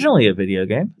wasn't originally a video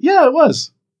game. Yeah, it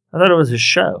was. I thought it was a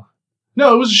show.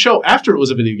 No, it was a show after it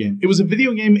was a video game. It was a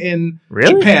video game in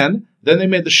Japan. Then they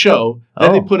made the show.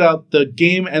 Then they put out the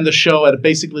game and the show at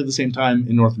basically the same time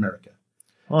in North America.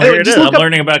 Well, anyway, here it is. I'm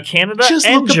learning about Canada just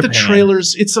and look Japan. up the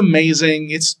trailers. It's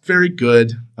amazing. It's very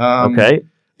good. Okay.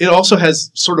 It also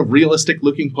has sort of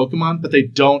realistic-looking Pokemon, but they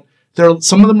don't...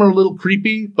 Some of them are a little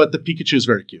creepy, but the Pikachu is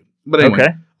very cute. But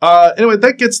anyway, anyway,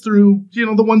 that gets through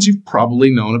the ones you've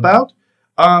probably known about.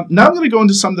 Now I'm going to go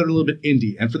into some that are a little bit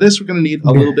indie, and for this we're going to need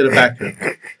a little bit of background.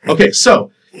 Okay,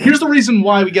 so here's the reason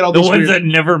why we get all these ones that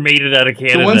never made it out of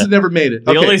Canada. The ones that never made it.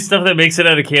 The only stuff that makes it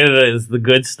out of Canada is the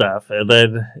good stuff, and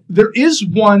then there is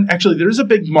one. Actually, there is a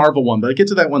big Marvel one, but I get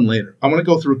to that one later. I'm going to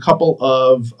go through a couple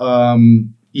of.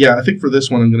 I think for this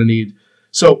one I'm going to need.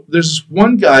 So there's this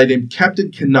one guy named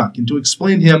Captain Canuck, and to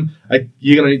explain him,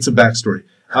 you're going to need some backstory.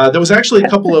 There was actually a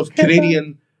couple of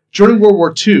Canadian during World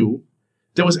War II.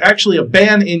 There was actually a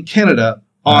ban in Canada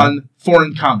on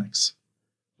foreign comics,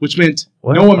 which meant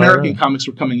no American comics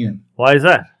were coming in. Why is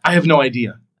that? I have no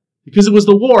idea. Because it was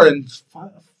the war and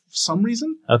for some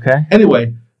reason. Okay.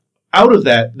 Anyway, out of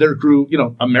that, there grew,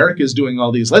 America's doing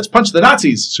all these, let's punch the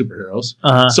Nazis superheroes.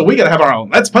 So we got to have our own,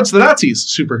 let's punch the Nazis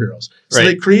superheroes. So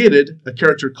they created a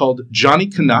character called Johnny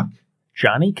Canuck.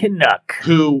 Johnny Canuck.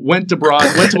 Who went abroad,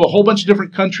 went to a whole bunch of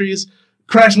different countries,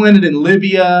 crash landed in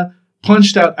Libya,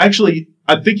 punched out, actually,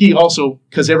 I think he also,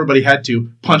 because everybody had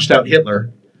to, punched out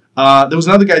Hitler. There was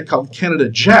another guy called Canada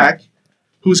Jack,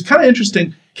 who was kind of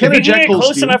interesting. Canada Jack get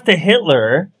close enough to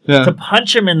Hitler to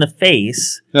punch him in the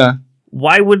face,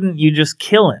 why wouldn't you just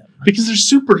kill him? Because they're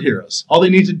superheroes. All they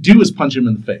need to do is punch him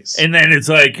in the face. And then it's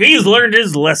like, he's learned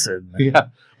his lesson. Yeah.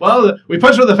 Well, we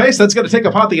punch him in the face, that's going to take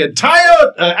apart the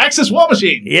entire Axis war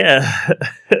machine. Yeah.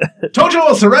 Tojo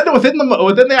will surrender within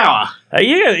the hour.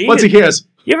 Once he hears.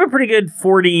 You have a pretty good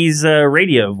 40s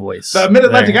radio voice. The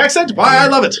Mid-Atlantic accent? Why, I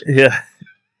love it. Yeah.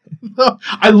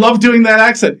 I love doing that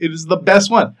accent. It is the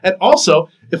best one. And also,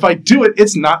 if I do it,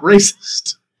 it's not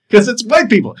racist. Because it's white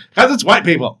people.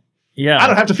 Yeah. I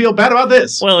don't have to feel bad about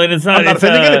this. Well, and I'm not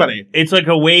offending anybody. It's like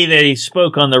a way that he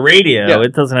spoke on the radio. Yeah.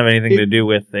 It doesn't have anything to do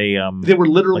with a. They were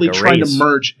literally trying to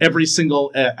merge every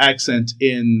single accent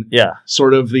in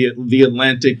sort of the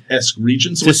Atlantic-esque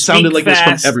region, so it sounded like it was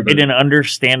from everybody in an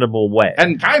understandable way.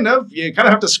 And you kind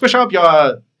of have to squish up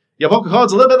your vocal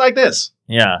cords a little bit like this.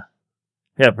 Yeah.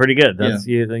 Yeah, pretty good.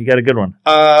 You got a good one.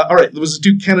 All right, there was a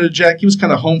dude, Canada Jack. He was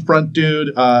kind of home front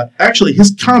dude. Actually,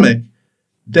 his comic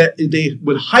that they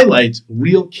would highlight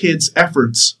real kids'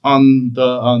 efforts on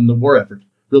the war effort,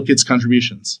 real kids'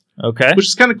 contributions. Okay, which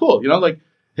is kind of cool. Like,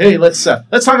 hey, let's talk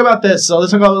about this. So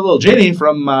let's talk about little Janie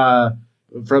from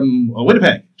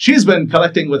Winnipeg. She's been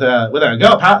collecting with our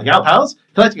gal pals,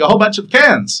 collecting a whole bunch of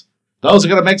cans. Those are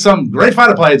going to make some great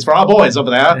fighter planes for our boys over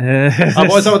there. Our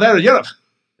boys over there in Europe.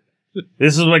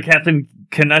 This is what Captain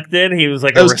Canuck did. He was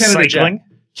like a recycling.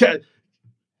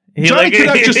 Johnny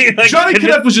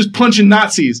Canuck was just punching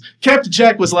Nazis. Captain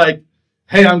Jack was like,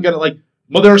 hey, I'm going to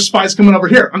there are spies coming over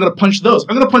here. I'm going to punch those.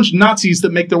 I'm going to punch Nazis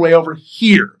that make their way over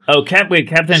here. Oh,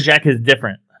 Captain Jack is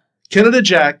different. Canada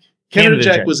Jack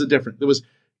was different. There was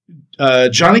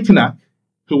Johnny Canuck,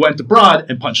 who went abroad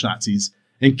and punched Nazis,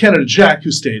 and Canada Jack,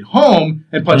 who stayed home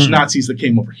and punched Nazis that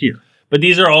came over here. But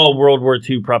these are all World War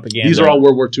II propaganda. These are all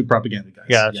World War II propaganda guys.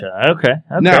 Gotcha. Yeah. Okay.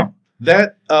 Now,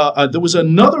 that there was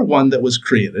another one that was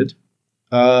created.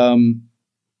 This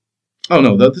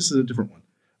is a different one.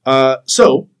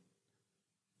 So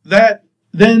that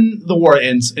then the war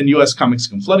ends and U.S. comics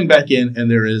come flooding back in,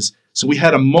 and so we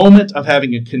had a moment of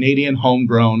having a Canadian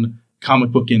homegrown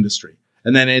comic book industry,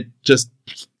 and then it just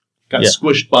got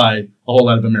squished by a whole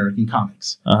lot of American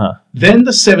comics. Then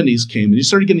the 70s came, and you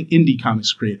started getting indie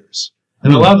comics creators.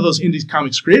 And a lot of those indie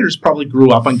comics creators probably grew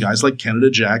up on guys like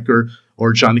Canada Jack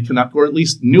or Johnny Canuck, or at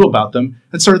least knew about them,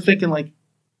 and started thinking like,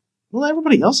 well,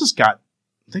 everybody else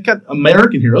they got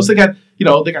American heroes. They got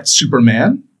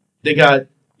Superman. They got,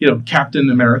 Captain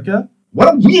America. Why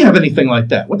don't we have anything like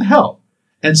that? What the hell?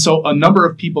 And so a number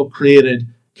of people created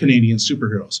Canadian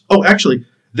superheroes. Oh, actually,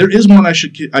 there is one I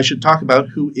should talk about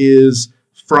who is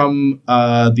from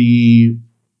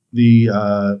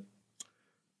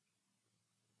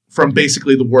from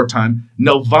basically the wartime.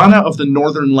 Nelvana of the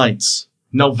Northern Lights.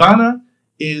 Nelvana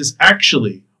is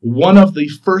actually one of the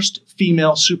first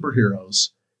female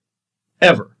superheroes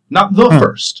ever. Not the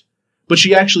first, but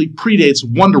she actually predates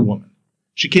Wonder Woman.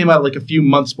 She came out like a few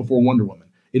months before Wonder Woman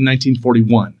in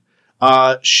 1941.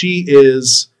 She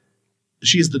is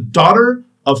the daughter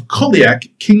of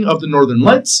Kuliak, King of the Northern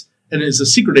Lights, and is a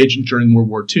secret agent during World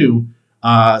War II.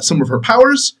 Some of her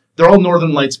powers, they're all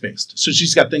Northern Lights based. So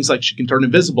she's got things like she can turn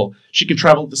invisible. She can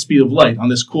travel at the speed of light on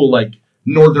this cool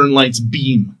Northern Lights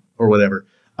beam or whatever.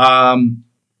 And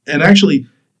actually,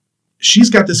 she's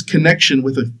got this connection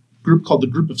with a group called the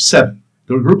Group of Seven.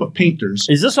 They're a group of painters.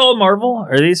 Is this all Marvel?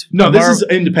 Are these? No, this is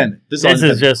independent. This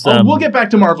is just. We'll get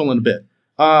back to Marvel in a bit.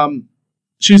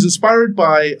 She's inspired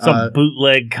by some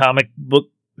bootleg comic book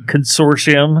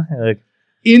consortium.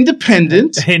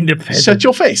 Independent. Shut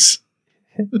your face.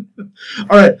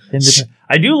 All right.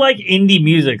 I do like indie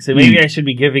music, so maybe I should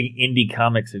be giving indie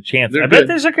comics a chance. I bet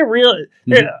there's like a real.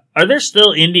 Are there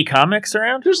still indie comics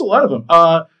around? There's a lot of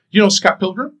them. Scott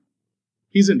Pilgrim?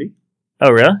 He's indie. Oh,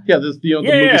 really? Yeah, the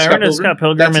movie Scott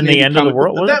Pilgrim and the End of the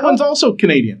World. That one's also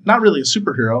Canadian. Not really a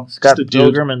superhero. Scott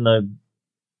Pilgrim and the...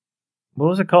 What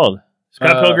was it called?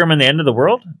 Scott Pilgrim and the End of the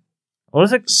World? What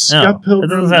was it? Scott Pilgrim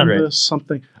that doesn't sound right.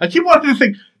 Something. I keep wanting to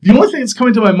think... The only thing that's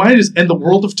coming to my mind is And the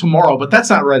World of Tomorrow, but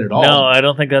that's not right at all. No, I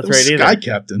don't think that's right either. Sky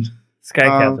Captain. Sky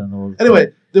Captain.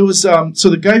 Anyway, there was... so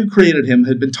the guy who created him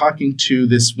had been talking to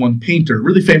this one painter,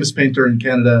 really famous painter in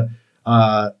Canada,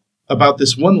 about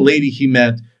this one lady he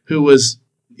met who was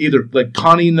either like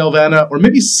Connie Nelvana or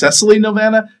maybe Cecily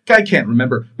Nelvana. Guy can't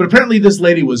remember. But apparently this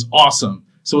lady was awesome.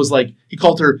 So it was like, he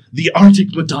called her the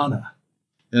Arctic Madonna.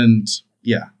 And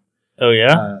yeah. Oh,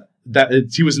 yeah?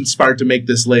 He was inspired to make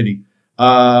this lady.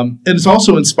 And it's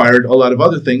also inspired a lot of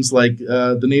other things, like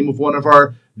the name of one of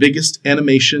our biggest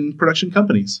animation production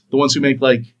companies. The ones who make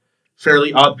like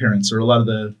Fairly Odd Parents or a lot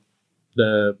of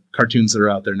the cartoons that are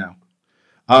out there now.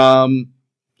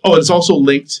 It's also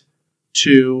linked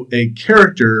to a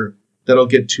character that I'll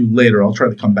get to later. I'll try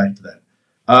to come back to that.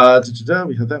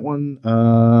 We have that one.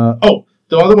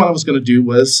 The other one I was going to do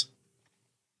was...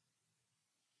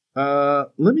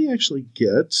 let me actually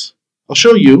get... I'll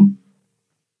show you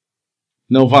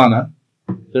Nelvana.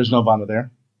 There's Nelvana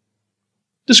there.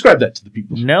 Describe that to the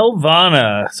people.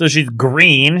 Nelvana. So she's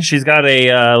green. She's got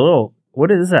a little...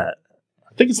 What is that?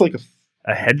 I think it's like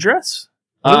a headdress?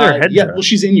 Headdress? Yeah, well,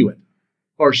 she's Inuit.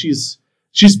 Or she's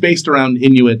based around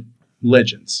Inuit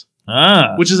legends.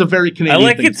 Which is a very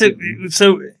Canadian thing.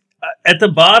 So at the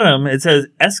bottom, it says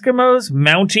Eskimos,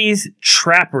 Mounties,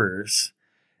 Trappers.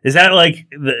 Is that like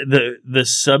the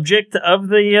subject of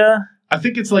the... I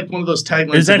think it's like one of those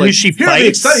taglines. Is that who she fights? Here are the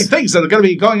exciting things that are going to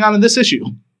be going on in this issue.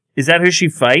 Is that who she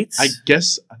fights? I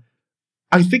guess.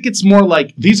 I think it's more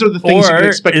like these are the things you can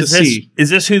expect to see. Is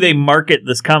this who they market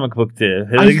this comic book to?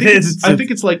 I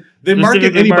think it's like they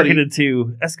market anybody. Marketed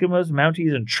to Eskimos,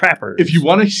 Mounties, and Trappers. If you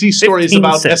want to see stories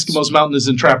about Eskimos, Mounties,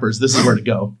 and Trappers, this is where to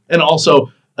go. And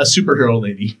also a superhero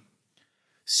lady.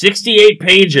 68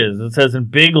 pages. It says in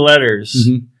big letters.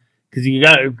 Mm-hmm.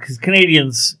 Because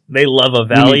Canadians, they love a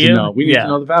value. We need to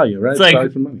know the value, right? It's like, value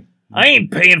for money. I ain't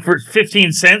paying for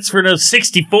 15 cents for no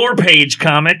 64-page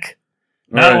comic.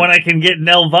 Not when I can get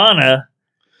Nelvana.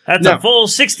 That's a full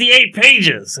 68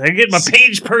 pages. I get my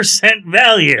page per cent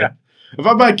value. Yeah. If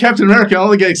I buy Captain America, I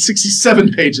only get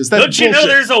 67 pages. That's Don't you know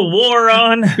there's a war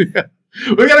on? We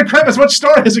got to cram as much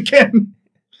story as we can.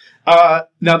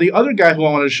 Now, the other guy who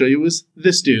I wanted to show you was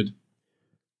this dude.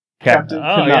 Captain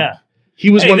Canuck. Yeah. He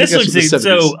was one of the guys from the 70s.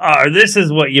 So, this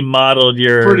is what you modeled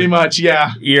your... Pretty much,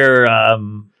 yeah. Your,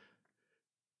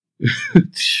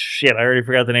 shit, I already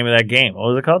forgot the name of that game.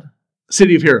 What was it called?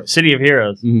 City of Heroes. City of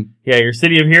Heroes. Mm-hmm. Yeah, your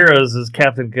City of Heroes is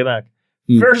Captain Canuck.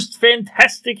 First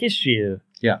fantastic issue.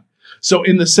 Yeah. So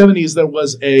in the 70s, there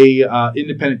was a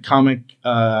independent comic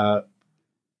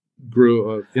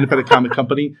independent comic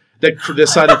company that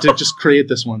decided to just create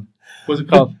this one. What's it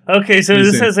called? Okay, so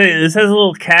this has a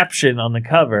little caption on the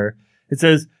cover. It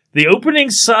says, "The opening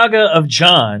saga of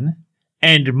John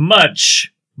and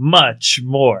much, much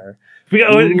more."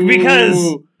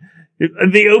 Because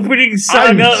the opening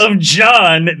saga of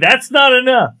John, that's not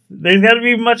enough. There's got to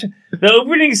be much. The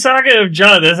opening saga of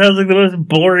John, that sounds like the most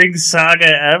boring saga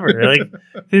ever. Like,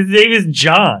 his name is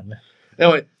John.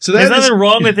 Anyway, so there's nothing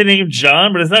wrong with the name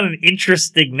John, but it's not an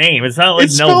interesting name. It's not like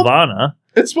Nelvana.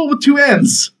 It's spelled with two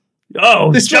N's.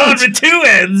 Oh, it's John with two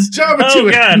N's. John with two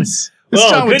N's. It's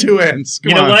John with two N's.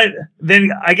 You know what?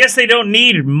 Then I guess they don't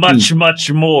need much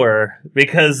more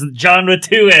because John with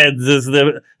two N's is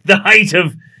the height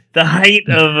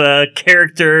of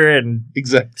character and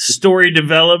story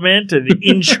development and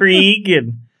intrigue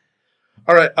and.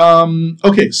 All right.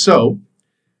 Okay. So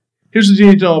here's what you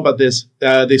need to know about this.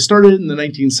 They started in the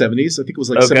 1970s. I think it was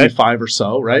like 75 or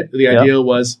so. Right. The idea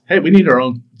was, hey, we need our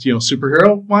own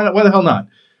superhero. Why the hell not?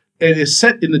 It is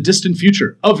set in the distant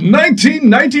future of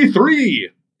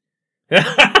 1993.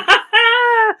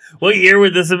 What year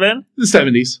would this have been? The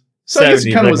 70s. So I guess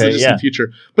it kind of was the distant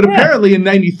future. But apparently in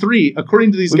 93,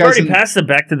 according to these guys... We've already passed the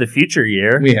Back to the Future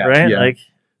year. We have, right?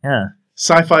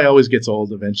 Sci-fi always gets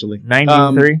old eventually.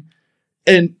 93.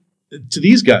 And to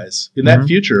these guys, in that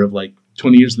future of like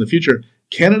 20 years in the future,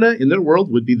 Canada, in their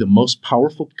world, would be the most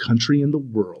powerful country in the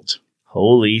world.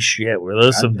 Holy shit. Were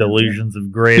those some delusions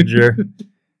of grandeur?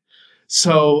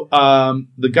 So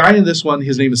the guy in this one,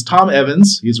 his name is Tom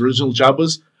Evans. His original job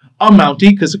was a Mountie,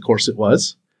 because of course it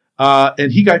was.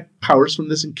 And he got powers from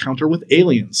this encounter with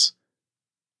aliens.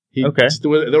 There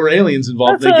were aliens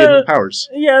involved. They gave him powers.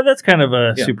 Yeah, that's kind of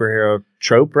a superhero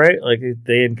trope, right? Like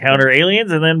they encounter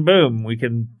aliens and then boom, we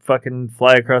can fucking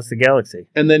fly across the galaxy.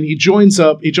 And then he joins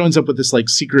up with this like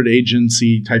secret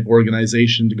agency type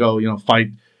organization to go, fight.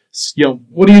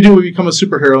 What do you do when you become a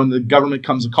superhero and the government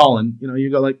comes a-calling? You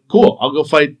go like, cool, I'll go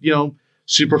fight,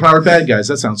 superpowered bad guys.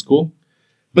 That sounds cool.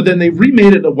 But then they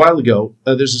remade it a while ago.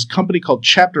 There's this company called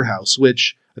Chapter House,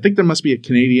 which I think there must be a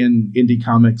Canadian indie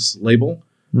comics label.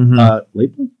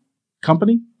 Label?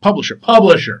 Company? Publisher.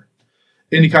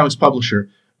 Indie comics publisher,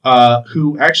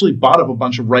 who actually bought up a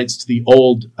bunch of rights to the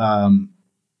old, a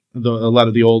lot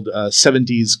of the old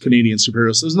 70s Canadian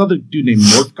superheroes. So there's another dude named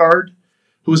Northgard,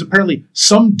 who was apparently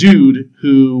some dude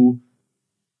who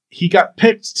he got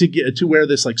picked to wear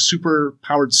this like super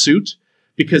powered suit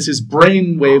because his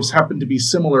brain waves happened to be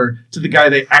similar to the guy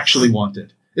they actually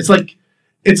wanted. It's like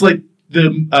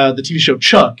the TV show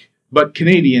Chuck, but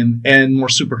Canadian and more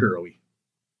superhero-y.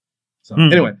 So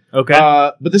anyway,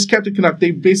 but this Captain Canuck,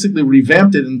 they basically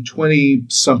revamped it in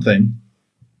 20-something,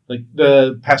 like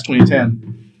the past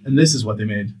 2010, and this is what they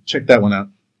made. Check that one out.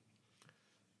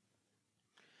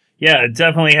 Yeah, it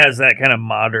definitely has that kind of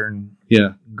modern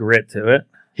grit to it.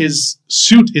 His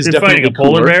suit is definitely fighting a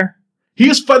polar bear? He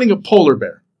is fighting a polar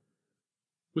bear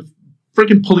with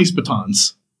freaking police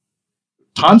batons.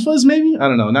 Tonfas, maybe? I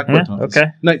don't know. Not quite tonfas.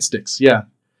 Okay. Nightsticks, yeah.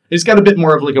 He's got a bit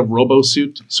more of like a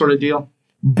robo-suit sort of deal.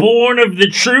 Born of the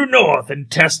true north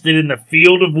and tested in the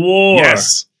field of war.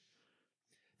 Yes.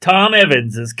 Tom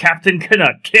Evans is Captain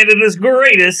Canuck, Canada's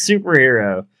greatest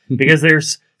superhero. Because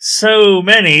there's so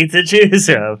many to choose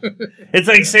of. It's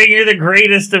like saying you're the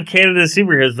greatest of Canada's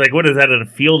superheroes. Like, what is that, in a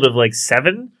field of like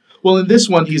 7? Well, in this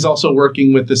one, he's also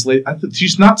working with this lady.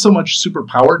 She's not so much super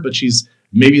powered, but she's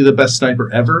maybe the best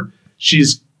sniper ever.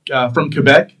 She's from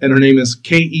Quebec, and her name is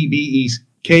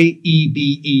K-E-B-E-K,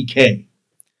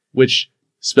 which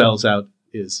spells out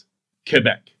is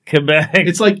Quebec. Quebec.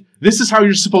 It's like, this is how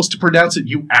you're supposed to pronounce it,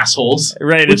 you assholes.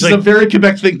 Right. Which is like a very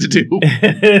Quebec thing to do.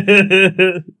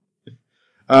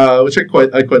 Which I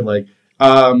quite like.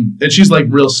 And she's like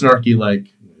real snarky, like,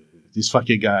 this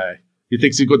fucking guy. He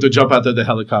thinks he's going to jump out of the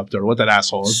helicopter. What that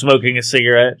asshole is. Smoking a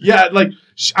cigarette. Yeah, like,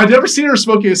 I've never seen her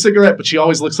smoking a cigarette, but she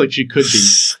always looks like she could be.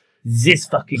 This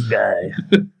fucking guy.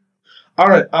 All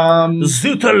right.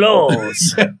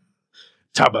 Zutalos. Yeah.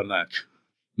 Tabarnak.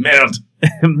 Merde.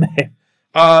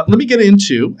 Let me get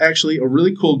into, actually, a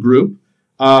really cool group.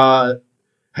 Have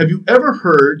you ever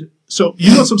heard... So,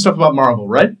 you know some stuff about Marvel,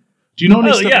 right? Do you know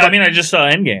any stuff about... I mean, I just saw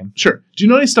Endgame. Sure. Do you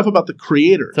know any stuff about the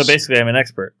creators? So, basically, I'm an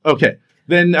expert. Okay.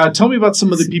 Then tell me about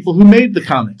some of the people who made the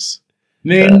comics.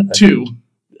 Name two.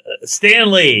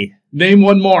 Stan Lee. Name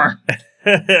one more.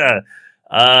 That's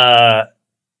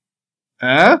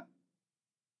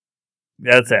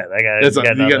it.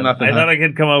 You got nothing. I thought I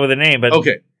could come up with a name, but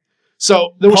okay.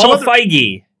 So there was Paul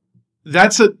Feige.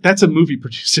 That's a movie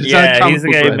producer. It's yeah, he's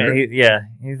the guy.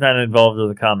 He's not involved with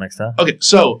the comics, huh? Okay,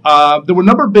 so there were a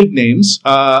number of big names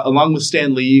along with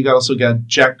Stan Lee. You also got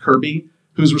Jack Kirby,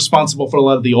 who's responsible for a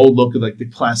lot of the old look of like the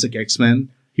classic X-Men.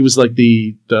 He was like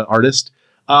the artist.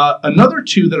 Another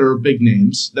two that are big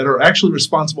names that are actually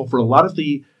responsible for a lot of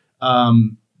the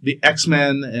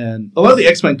X-Men and a lot of the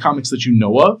X-Men comics that you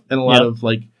know of, and a lot of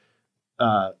like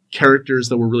characters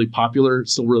that were really popular,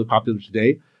 still really popular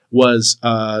today, was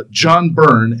John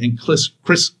Byrne and Chris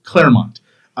Claremont.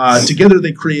 Together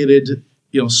they created,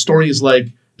 stories like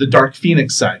the Dark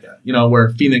Phoenix saga, where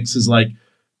Phoenix is like,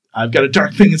 I've got a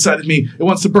dark thing inside of me. It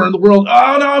wants to burn the world.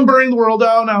 Oh, no, I'm burning the world.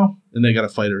 Oh, no. And they got to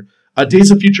fight her.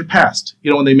 Days of Future Past.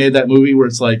 When they made that movie where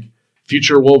it's like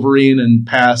future Wolverine and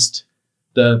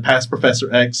the past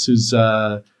Professor X, who's,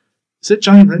 is it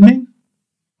Johnny Redmayne?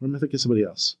 Or am I thinking somebody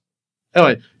else?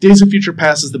 Anyway, Days of Future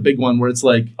Past is the big one where it's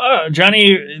like...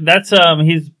 Johnny, that's,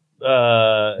 he's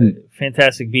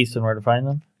Fantastic Beasts and Where to Find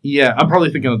Them? Yeah, I'm probably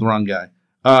thinking of the wrong guy.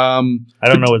 I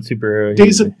don't know what superhero.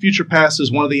 Days of Future Past is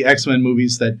one of the X-Men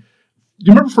movies that...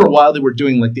 You remember for a while they were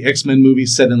doing like the X-Men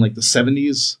movies set in like the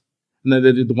 70s? And then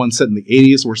they did the one set in the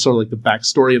 80s where sort of like the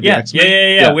backstory of the X-Men.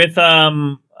 Yeah. With,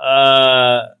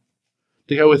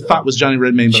 the guy we thought was Johnny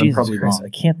Redmayne, but Jesus I'm probably Christ, wrong.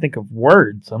 I can't think of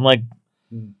words. I'm like...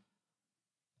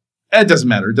 It doesn't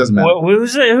matter.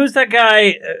 Who's that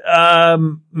guy?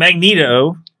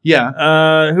 Magneto.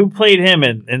 Yeah. Who played him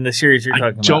in the series you're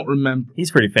talking about? I don't remember.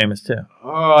 He's pretty famous too.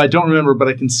 Oh, I don't remember, but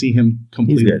I can see him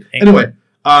completely. He's good. Anyway,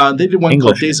 they did one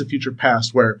called Days of Future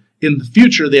Past, where in the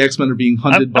future the X-Men are being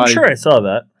hunted by. I'm sure I saw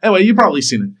that. Anyway, you've probably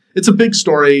seen it. It's a big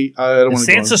story. I don't want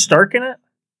to. Is Sansa Stark in it?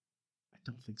 I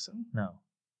don't think so. No.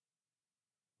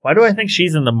 Why do I think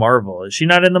she's in the Marvel? Is she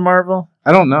not in the Marvel?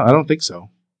 I don't know. I don't think so.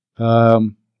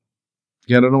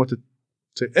 Yeah, I don't know what to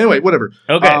say. Anyway, whatever.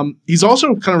 Okay. He's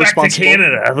also kind of responsible. Back to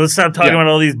Canada. Let's stop talking about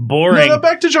all these boring... No,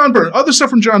 back to John Byrne. Other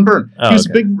stuff from John Byrne. Oh, he was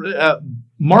big...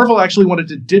 Marvel actually wanted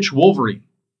to ditch Wolverine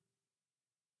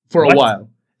for a while.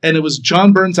 And it was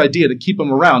John Byrne's idea to keep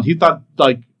him around. He thought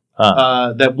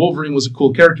that Wolverine was a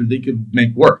cool character they could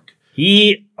make work.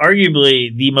 He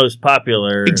arguably the most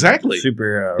popular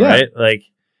superhero, right? Like,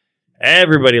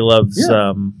 everybody loves...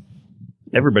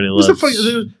 Everybody loves. There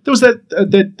was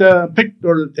that pic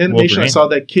or animation Wolverine. I saw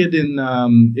that kid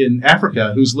in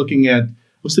Africa who's looking at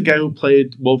what's the guy who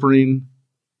played Wolverine?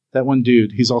 That one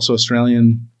dude. He's also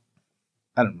Australian.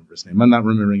 I don't remember his name. I'm not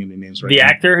remembering any names right now. The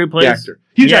actor who plays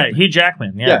the actor. Hugh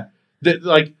Jackman. Yeah.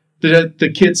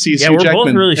 The kid sees Hugh Jackman. Yeah, we're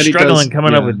both really struggling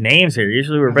coming up with names here.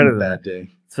 Usually we're better than that day.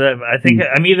 So I think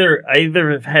I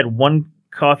either have had one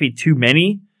coffee too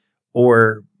many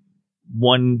or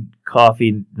one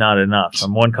coffee not enough.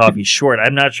 I'm one coffee short.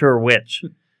 I'm not sure which,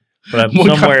 but I'm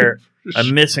somewhere.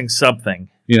 I'm missing something.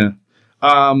 Yeah.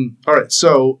 All right.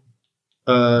 So,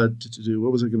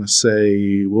 what was I going to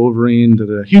say? Wolverine.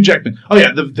 Hugh Jackman. Oh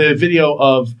yeah, the video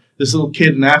of this little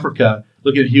kid in Africa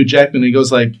looking at Hugh Jackman. And he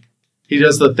goes like, he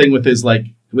does the thing with his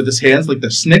hands like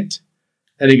the snicked,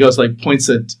 and he goes like points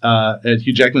at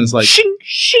Hugh Jackman. Is like, shing,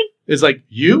 shing. It's like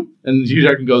you, and Hugh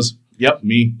Jackman goes. Yep,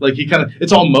 me. Like he kind of,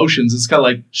 it's all motions. It's kind of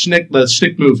like the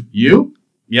schnick move. You?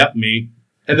 Yep, me.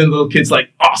 And then the little kid's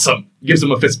like, awesome. Gives him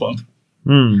a fist bump.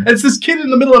 And it's this kid in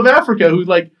the middle of Africa who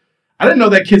I didn't know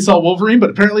that kid saw Wolverine,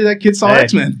 but apparently that kid saw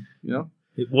X-Men.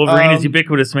 Wolverine is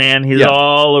ubiquitous, man. He's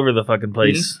all over the fucking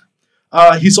place.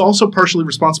 Mm-hmm. He's also partially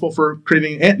responsible for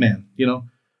creating Ant-Man.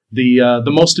 The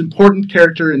most important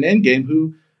character in Endgame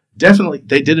who definitely,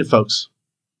 they did it, folks.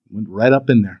 Went right up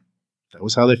in there. That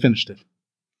was how they finished it.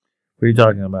 What are you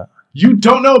talking about? You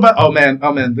don't know about... Oh, man.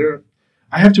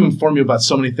 I have to inform you about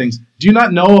so many things. Do you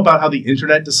not know about how the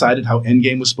internet decided how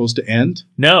Endgame was supposed to end?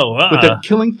 No. With them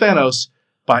killing Thanos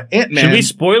by Ant-Man. Should we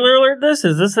spoiler alert this?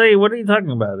 Is this what are you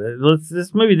talking about?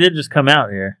 This movie did just come out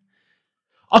here.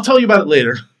 I'll tell you about it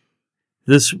later.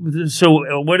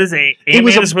 So what is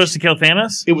Ant-Man supposed to kill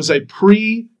Thanos? It was a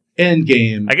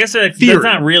pre-Endgame. I guess that's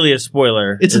not really a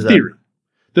spoiler. It's a theory.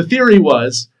 The theory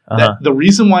was that the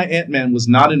reason why Ant-Man was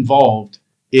not involved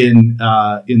in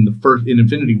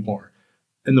Infinity War,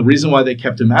 and the reason why they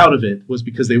kept him out of it, was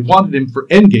because they wanted him for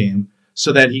Endgame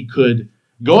so that he could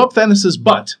go up Thanos'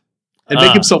 butt and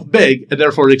make himself big, and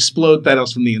therefore explode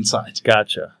Thanos from the inside.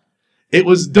 Gotcha. It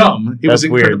was dumb. It was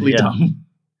incredibly dumb.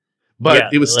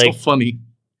 But it was still funny.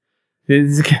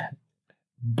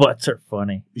 Butts are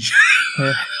funny.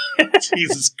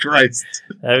 Jesus Christ!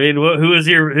 I mean, who's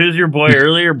your boy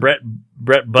earlier? Brett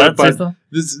Butts.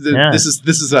 This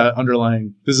is an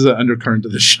undercurrent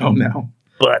of the show now.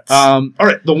 Butts. All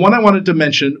right. The one I wanted to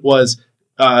mention was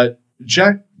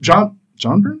John Byrne.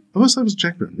 I always thought it was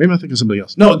Jack Byrne. Maybe I think of somebody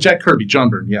else. No, Jack Kirby. John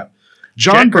Byrne. Yeah.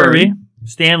 Jack Kirby.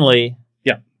 Stan Lee.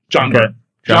 Yeah. John Byrne.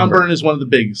 John Byrne is one of the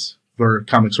bigs for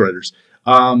comics writers.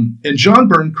 And John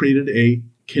Byrne created a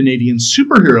Canadian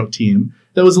superhero team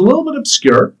that was a little bit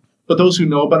obscure, but those who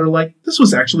know about it are like, this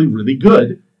was actually really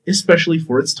good, especially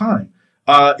for its time.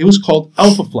 It was called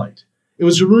Alpha Flight. It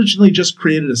was originally just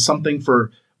created as something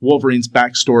for Wolverine's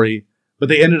backstory, but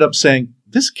they ended up saying,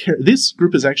 this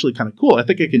group is actually kind of cool. I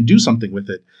think I can do something with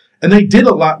it. And they did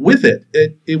a lot with it.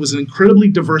 It was an incredibly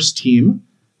diverse team,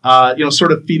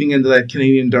 sort of feeding into that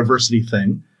Canadian diversity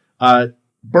thing.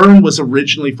 Byrne was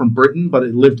originally from Britain, but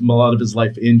it lived a lot of his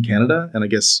life in Canada, and I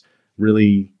guess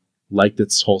really liked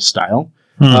its whole style.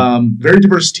 Very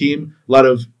diverse team, a lot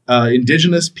of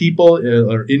indigenous people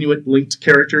or Inuit-linked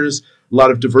characters, a lot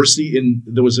of diversity.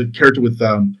 There was a character with...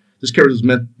 this character's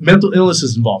mental illness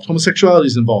is involved, homosexuality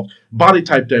is involved, body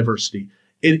type diversity.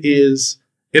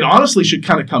 It honestly should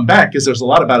kind of come back, because there's a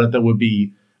lot about it that would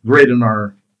be great in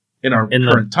our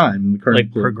current time. In the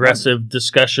current progressive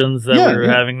discussions that we're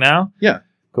having now? Yeah.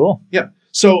 Cool. Yeah.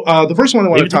 So the first one I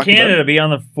want to talk about... Canada be on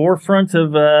the forefront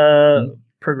of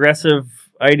progressive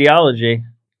ideology.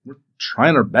 We're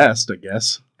trying our best, I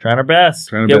guess. Trying our best.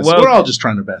 We're all just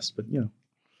trying our best, but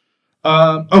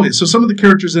okay, so some of the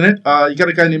characters in it, you got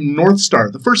a guy named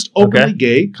Northstar, the first openly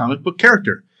gay comic book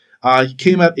character. He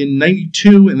came out in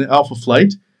 92 in Alpha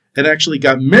Flight, and actually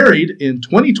got married in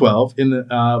 2012 in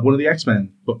one of the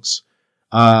X-Men books.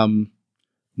 Northstar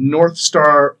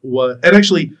was... And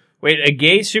actually... Wait, a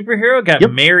gay superhero got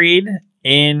married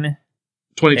in...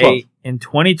 2012. In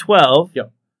 2012?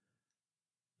 Yep.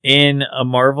 In a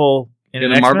Marvel... In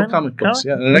a Marvel comic books,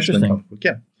 in an X-Men comic book,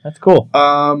 That's cool.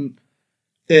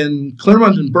 In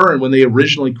Claremont and Byrne, when they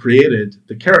originally created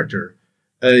the character,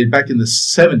 back in the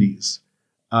 70s,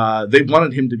 they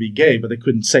wanted him to be gay, but they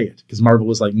couldn't say it, because Marvel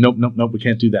was like, nope, we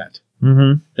can't do that.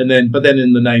 Mm-hmm. But then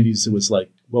in the 90s, it was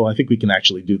like, well, I think we can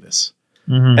actually do this.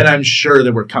 Mm-hmm. And I'm sure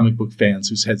there were comic book fans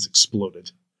whose heads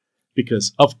exploded,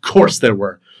 because of course there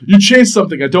were. You changed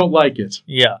something, I don't like it.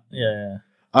 Yeah.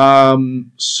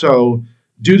 So,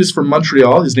 dude is from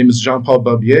Montreal. His name is Jean-Paul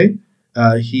Barbier.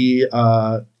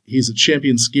 He's a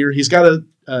champion skier. He's got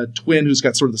a twin who's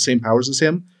got sort of the same powers as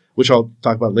him, which I'll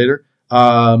talk about later.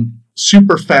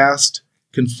 Super fast,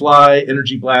 can fly,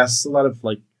 energy blasts, a lot of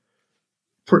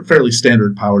fairly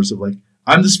standard powers of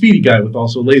I'm the speedy guy with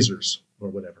also lasers or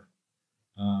whatever.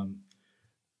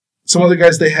 Some other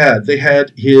guys they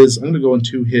had his, I'm going to go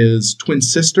into his twin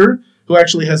sister, who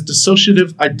actually has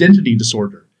dissociative identity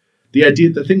disorder.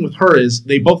 The thing with her is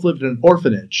they both lived in an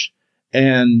orphanage,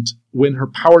 and when her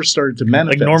powers started to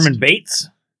manifest, like Norman Bates,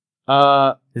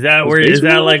 is that where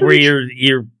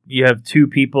you have two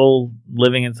people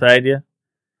living inside you?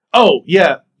 Oh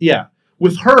yeah.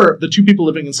 With her, the two people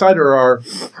living inside her are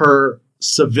her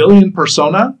civilian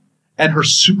persona and her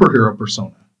superhero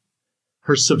persona.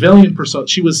 Her civilian persona,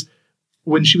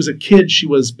 when she was a kid, she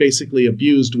was basically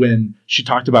abused when she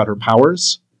talked about her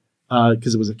powers,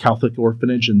 because it was a Catholic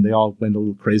orphanage and they all went a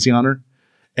little crazy on her.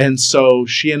 And so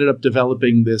she ended up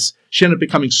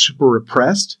becoming super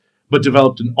repressed, but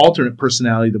developed an alternate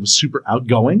personality that was super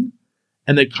outgoing.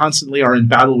 And they constantly are in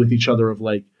battle with each other of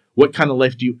what kind of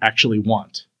life do you actually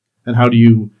want? And how do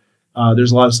you,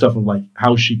 there's a lot of stuff of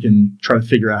how she can try to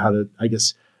figure out how to, I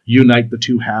guess, unite the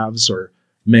two halves or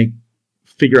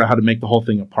figure out how to make the whole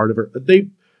thing a part of her.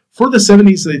 For the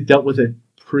 70s, they dealt with it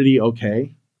pretty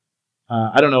okay.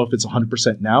 I don't know if it's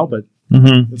 100% now, but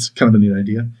it's kind of a neat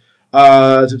idea.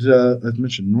 I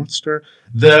mentioned Northstar.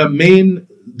 The main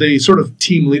the sort of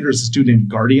team leader is this dude named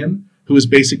Guardian, who is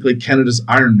basically Canada's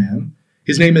Iron Man.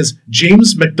 His name is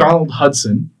James MacDonald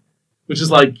Hudson, which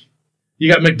is like,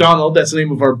 you got MacDonald, that's the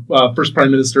name of our first prime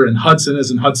minister, and Hudson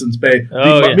is in Hudson's Bay.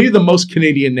 Maybe the most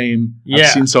Canadian name I've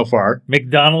seen so far.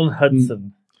 MacDonald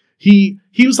Hudson. He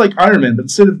was like Iron Man, but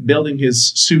instead of building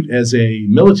his suit as a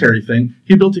military thing,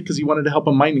 he built it because he wanted to help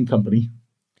a mining company.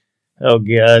 Oh,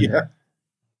 God. Yeah.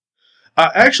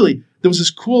 Actually, there was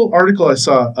this cool article I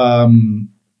saw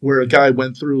where a guy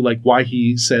went through like why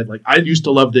he said, like, I used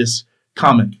to love this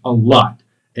comic a lot,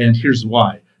 and here's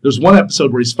why. There's one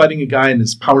episode where he's fighting a guy and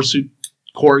his power suit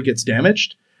core gets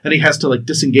damaged, and he has to like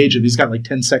disengage it. He's got like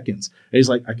 10 seconds. And he's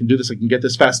like, I can do this. I can get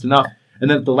this fast enough. And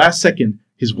then at the last second,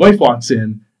 his wife walks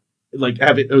in, like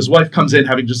his wife comes in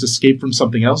having just escaped from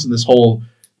something else in this whole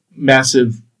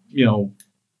massive,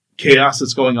 chaos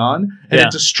that's going on. And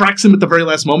it distracts him at the very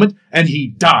last moment, and he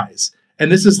dies.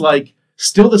 And this is like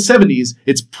still the 70s.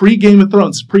 It's pre-Game of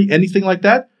Thrones, pre-anything like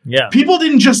that. Yeah. People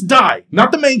didn't just die,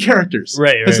 not the main characters.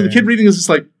 Right. And so the kid reading this is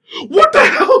like, what the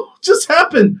hell just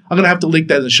happened? I'm going to have to link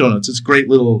that in the show notes. It's a great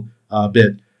little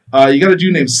bit. You got a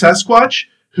dude named Sasquatch,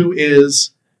 who is...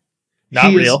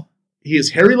 Not real. He is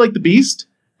hairy like the Beast,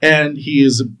 and he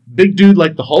is a big dude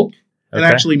like the Hulk, and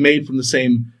actually made from the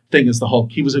same thing as the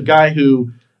Hulk. He was a guy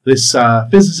who... This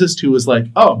physicist who was like,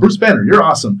 oh, Bruce Banner, you're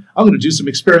awesome. I'm going to do some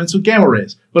experiments with gamma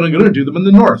rays, but I'm going to do them in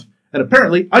the north. And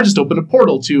apparently, I just opened a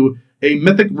portal to a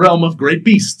mythic realm of great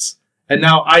beasts. And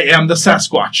now I am the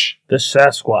Sasquatch. The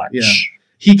Sasquatch. Yeah.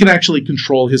 He can actually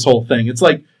control his whole thing. It's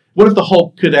like, what if the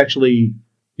Hulk could actually,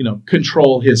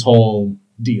 control his whole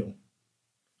deal?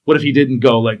 What if he didn't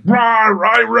go like, rah,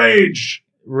 rage?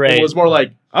 Right. It was more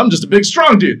like, I'm just a big,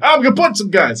 strong dude. I'm going to punch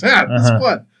some guys. This is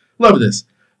fun. Love this.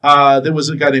 There was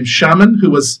a guy named Shaman who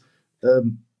was,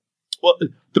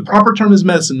 the proper term is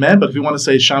medicine man, but if you want to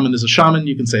say shaman is a shaman,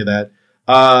 you can say that.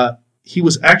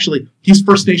 He's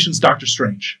First Nations Doctor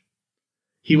Strange.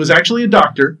 He was actually a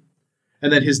doctor,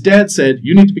 and then his dad said,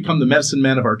 you need to become the medicine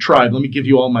man of our tribe. Let me give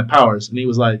you all my powers. And he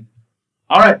was like,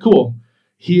 all right, cool.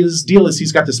 His deal is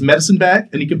he's got this medicine bag,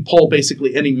 and he can pull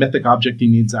basically any mythic object he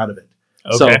needs out of it.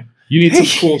 Okay. So you need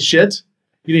some cool shit.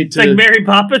 You need to... Like Mary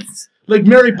Poppins? Like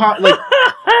Mary Poppins...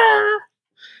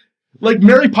 Like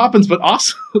Mary Poppins, but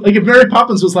awesome. Like if Mary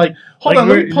Poppins was like, hold on,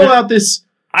 let me pull out this...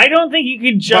 I don't think you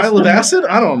could just... Vial of acid?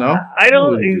 I don't know. I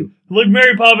don't... Look,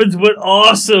 Mary Poppins, but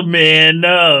awesome, man.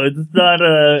 No, it's not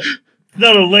a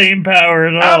lame power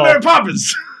at all. I'm Mary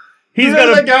Poppins. He's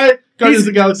got that guy, Guardians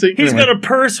of the Galaxy. He's got a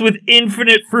purse with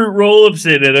infinite fruit roll-ups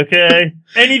in it, okay?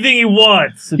 Anything he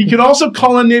wants. He can also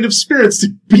call on native spirits to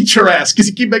beat your ass because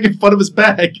you keep making fun of his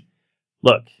bag.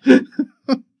 Look.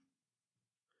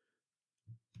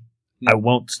 I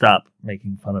won't stop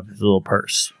making fun of his little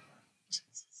purse.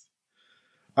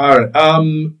 All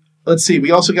right. Let's see.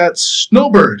 We also got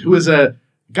Snowbird, who is a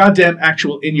goddamn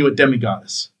actual Inuit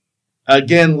demigoddess.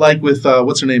 Again, like with,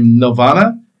 what's her name?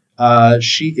 Nelvana.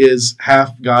 She is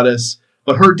half goddess,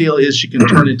 but her deal is she can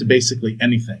turn into basically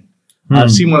anything.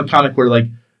 I've seen one comic where, like,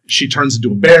 she turns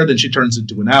into a bear, then she turns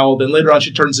into an owl, then later on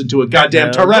she turns into a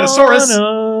goddamn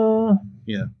Tyrannosaurus.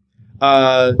 Yeah.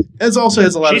 It also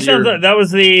has a lot of...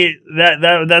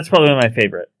 That's probably my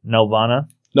favorite. Nelvana.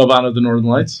 Nelvana of the Northern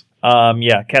Lights?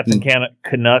 Yeah. Captain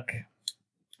Canuck.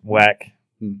 Whack.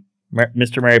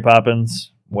 Mr. Mary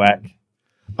Poppins. Whack.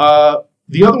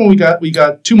 The other one we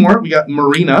got two more. We got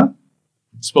Marina.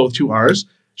 It's both two R's.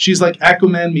 She's like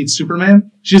Aquaman meets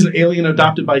Superman. She's an alien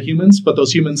adopted by humans, but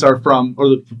those humans are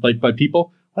by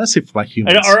people. Let's say by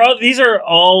humans. And these are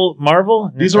all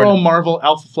Marvel? These are all Marvel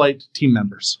Alpha Flight team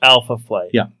members. Alpha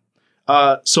Flight. Yeah.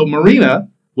 So Marina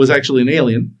was actually an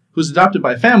alien who was adopted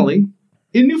by a family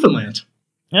in Newfoundland.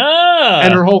 Ah.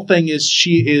 And her whole thing is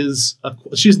she's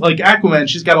like Aquaman.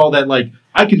 She's got all that, like,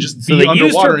 I can just be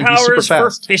underwater and be super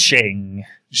fast. For fishing.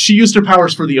 She used her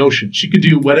powers for the ocean. She could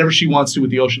do whatever she wants to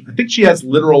with the ocean. I think she has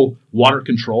literal water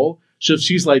control. So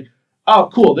she's like, oh,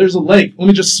 cool, there's a lake. Let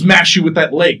me just smash you with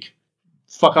that lake.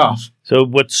 Fuck off. So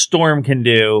what Storm can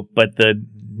do, but the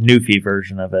Newfie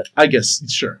version of it. I guess,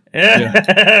 sure.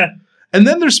 Yeah. And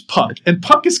then there's Puck. And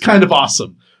Puck is kind of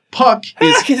awesome. Puck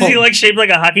is... Is he like shaped like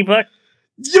a hockey puck?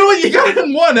 You know what? You got it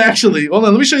in one, actually. Hold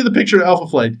on, let me show you the picture of Alpha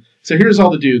Flight. So here's all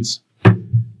the dudes.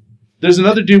 There's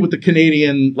another dude with the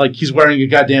Canadian, like he's wearing a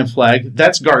goddamn flag.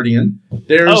 That's Guardian.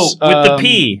 There's with the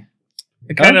P.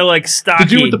 Kind of like stocky. The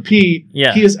dude with the P,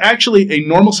 yeah. He is actually a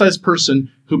normal-sized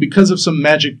person who, because of some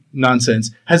magic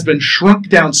nonsense, has been shrunk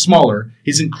down smaller.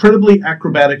 He's incredibly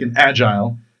acrobatic and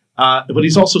agile, but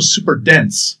he's also super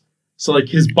dense. So, like,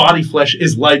 his body flesh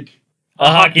is like a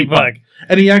hockey puck.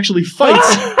 And he actually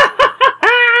fights...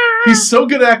 He's so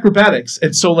good at acrobatics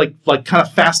and so like kind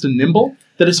of fast and nimble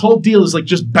that his whole deal is like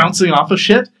just bouncing off of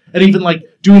shit and even like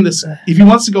doing this. If he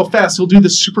wants to go fast, he'll do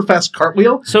this super fast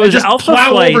cartwheel. So his just Alpha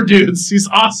plow Flight over dudes. He's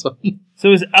awesome.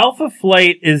 So his Alpha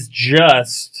Flight is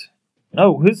just.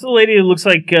 Oh, who's the lady who looks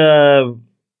like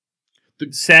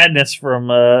Sadness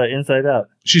from Inside Out?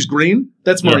 She's green.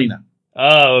 That's Marina.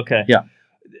 Oh, okay. Yeah.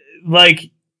 Like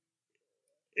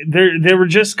they were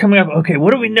just coming up. Okay,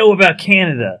 what do we know about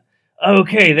Canada?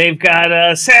 Okay, they've got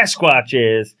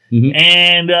Sasquatches,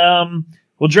 and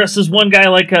we'll dress as one guy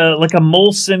like a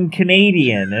Molson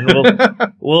Canadian, and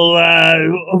we'll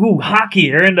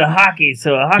hockey. They're into hockey,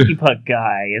 so a hockey puck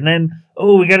guy, and then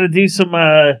we got to do some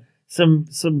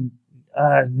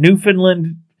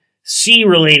Newfoundland sea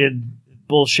related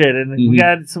bullshit, and we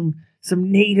got some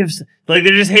natives. Like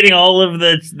they're just hitting all of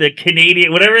the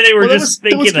Canadian whatever they were thinking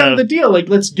that was kind of the deal. Like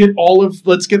let's get all of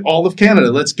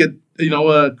Canada. Let's get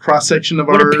a cross section of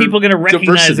what our. What are people going to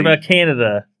recognize diversity about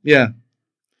Canada? Yeah.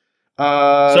 So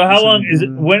how long is it?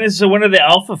 When are the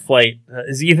Alpha Flight?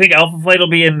 Do you think Alpha Flight will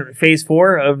be in Phase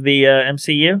 4 of the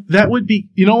MCU? That would be.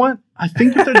 You know what? I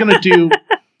think if they're going to do,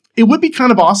 it would be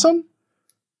kind of awesome.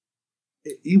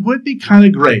 It would be kind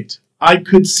of great. I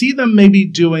could see them maybe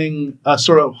doing a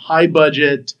sort of high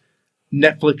budget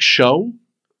Netflix show.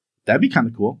 That'd be kind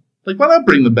of cool. Like, why not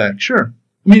bring them back? Sure.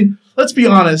 I mean, let's be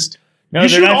honest. No, you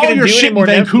shoot all your shit in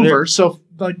Vancouver, so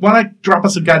like, why not drop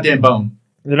us a goddamn bone?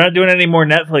 They're not doing any more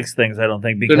Netflix things, I don't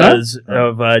think, because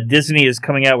of Disney is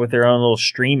coming out with their own little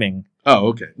streaming. Oh,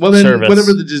 okay. Well, then service.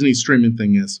 Whatever the Disney streaming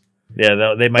thing is.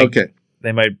 Yeah, they might. Okay.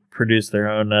 They might produce their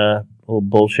own little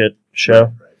bullshit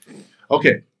show. Right.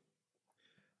 Okay.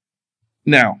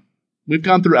 Now, we've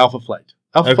gone through Alpha Flight.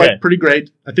 Alpha Flight, pretty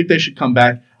great. I think they should come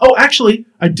back. Oh, actually,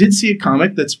 I did see a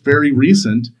comic that's very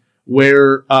recent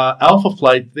where Alpha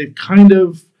Flight, they've kind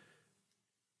of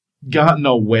gotten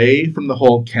away from the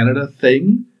whole Canada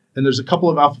thing. And there's a couple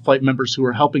of Alpha Flight members who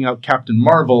are helping out Captain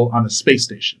Marvel on a space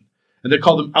station. And they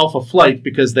call them Alpha Flight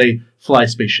because they fly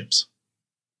spaceships.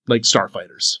 Like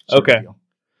starfighters. Okay.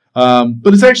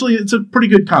 But it's a pretty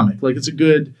good comic. Like, it's a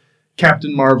good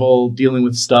Captain Marvel dealing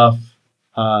with stuff.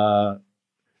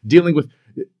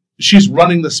 She's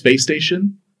running the space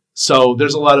station. So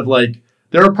there's a lot of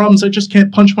there are problems I just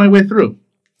can't punch my way through.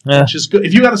 Yeah. Which is good.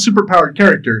 If you got a superpowered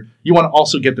character, you want to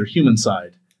also get their human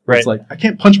side. Right. It's like, I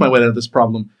can't punch my way out of this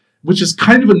problem, which is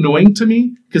kind of annoying to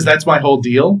me because that's my whole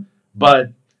deal.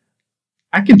 But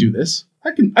I can do this.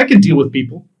 I can deal with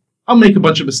people. I'll make a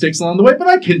bunch of mistakes along the way, but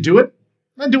I can do it.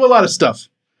 I do a lot of stuff.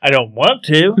 I don't want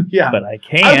to, but I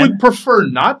can. I would prefer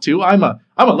not to. I'm a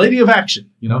lady of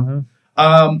action, Mm-hmm.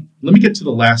 Let me get to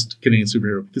the last Canadian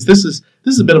superhero because this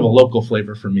is a bit of a local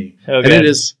flavor for me. Okay. And it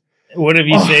is. What have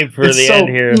you saved for the end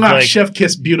here? Chef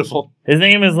Kiss, beautiful. His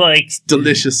name is it's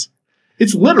delicious.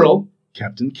 It's literal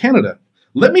Captain Canada.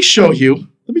 Let me show you.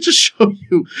 Let me just show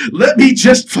you. Let me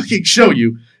just fucking show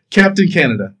you Captain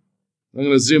Canada. I'm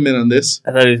going to zoom in on this.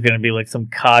 I thought he was going to be like some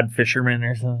cod fisherman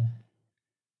or something.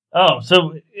 Oh,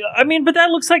 so, I mean, but that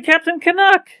looks like Captain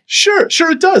Canuck. Sure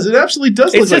it does. It absolutely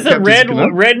does look like Captain Canuck. It's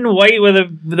just red and white with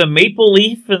a maple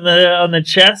leaf on the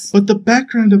chest. But the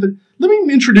background of it, let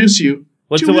me introduce you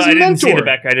to his I didn't mentor. see the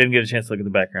background. I didn't get a chance to look at the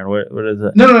background. What is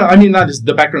it? No. I mean, not just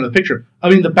the background of the picture. I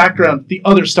mean, the background, the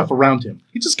other stuff around him.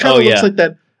 He just kind of looks like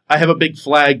that. I have a big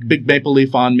flag, big maple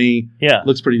leaf on me. Yeah.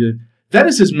 Looks pretty good. That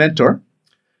is his mentor.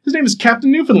 His name is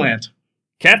Captain Newfoundland.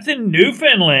 Captain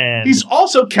Newfoundland. He's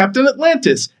also Captain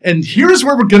Atlantis. And here's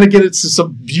where we're going to get into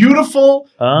some beautiful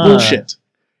bullshit.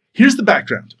 Here's the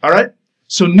background, all right?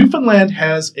 So Newfoundland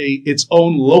has its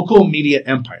own local media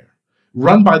empire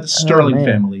run by the Sterling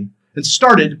family and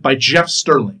started by Jeff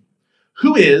Sterling,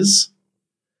 who is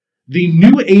the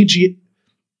New Age.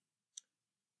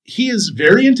 He is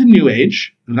very into New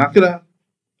Age. I'm not going to...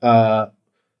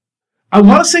 I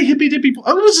want to say hippy-dippy...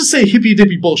 I'm going to just say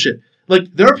hippy-dippy bullshit.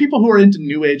 Like, there are people who are into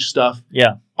New Age stuff,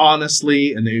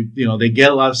 honestly, and they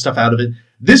get a lot of stuff out of it.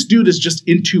 This dude is just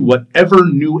into whatever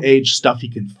New Age stuff he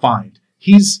can find.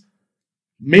 He's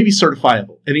maybe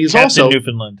certifiable. And he's Captain also...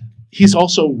 Newfoundland. He's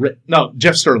also...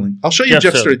 Jeff Sterling. I'll show you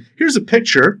Jeff Sterling. Here's a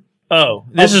picture. Oh,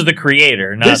 this is the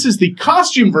creator. This is the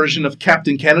costume version of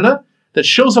Captain Canada that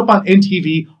shows up on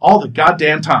NTV all the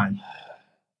goddamn time.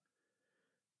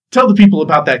 Tell the people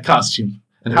about that costume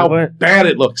and how bad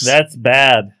it looks. That's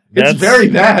bad. It's very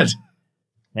bad.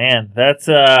 Man, that's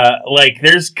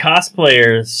there's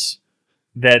cosplayers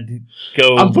that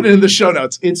go... I'm putting it in the show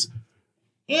notes. It's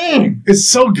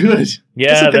so good.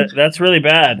 Yeah, that's really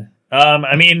bad.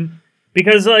 I mean,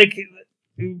 because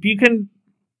you can...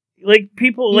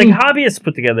 people, hobbyists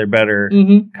put together better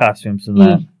costumes than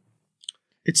that.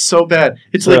 It's so bad.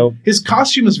 It's like his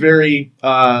costume is very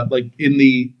like in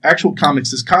the actual comics.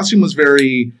 His costume was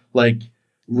very like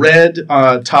red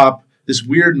top, this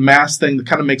weird mask thing that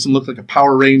kind of makes him look like a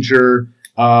Power Ranger.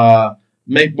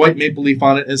 White maple leaf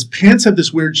on it. His pants have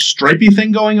this weird stripy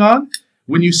thing going on.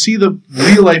 When you see the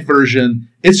real life version,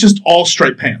 it's just all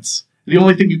striped pants. The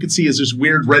only thing you can see is this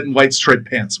weird red and white striped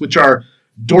pants, which are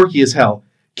dorky as hell.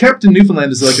 Captain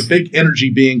Newfoundland is like a big energy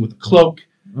being with a cloak.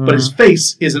 But his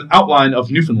face is an outline of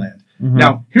Newfoundland. Mm-hmm.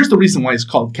 Now, here's the reason why he's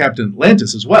called Captain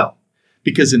Atlantis as well.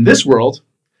 Because in this world,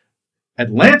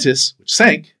 Atlantis, which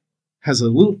sank, has a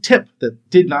little tip that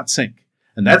did not sink.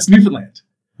 And that's Newfoundland.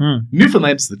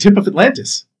 Newfoundland is the tip of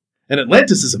Atlantis. And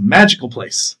Atlantis is a magical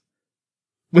place.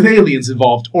 With aliens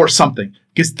involved or something.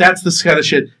 Because that's the kind of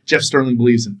shit Jeff Sterling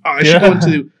believes in. I should go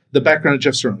into the background of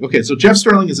Jeff Sterling. Okay, so Jeff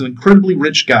Sterling is an incredibly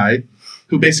rich guy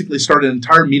who basically started an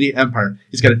entire media empire.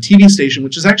 He's got a TV station,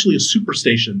 which is actually a super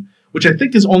station, which I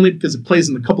think is only because it plays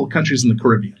in a couple of countries in the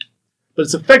Caribbean. But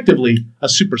it's effectively a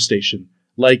super station,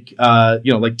 like like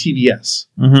TBS.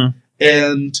 Mm-hmm.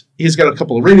 And he's got a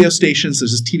couple of radio stations.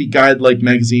 There's this TV guide-like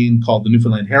magazine called the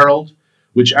Newfoundland Herald,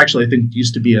 which actually I think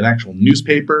used to be an actual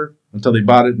newspaper until they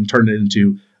bought it and turned it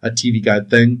into a TV guide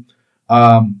thing.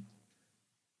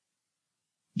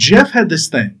 Jeff had this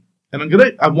thing. And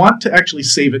I want to actually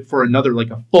save it for another, like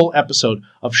a full episode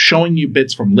of showing you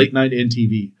bits from late night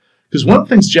NTV. Because one of the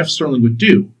things Jeff Sterling would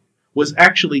do was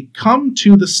actually come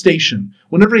to the station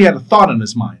whenever he had a thought on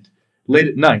his mind, late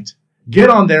at night, get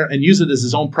on there and use it as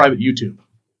his own private YouTube.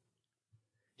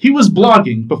 He was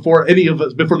blogging before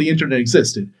the internet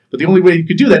existed. But the only way you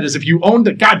could do that is if you owned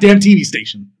a goddamn TV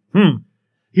station.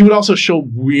 He would also show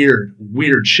weird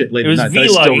shit late at night. It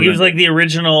was vlogging. He was like the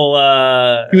original...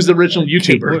 he was the original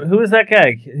YouTuber. Who is that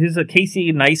guy? Who's a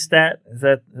Casey Neistat? Is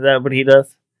that what he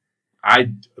does?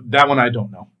 That one I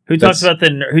don't know. Who talks about the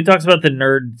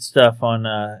nerd stuff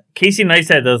on... Casey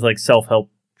Neistat does like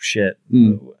self-help shit.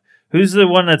 Who's the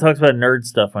one that talks about nerd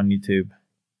stuff on YouTube?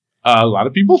 A lot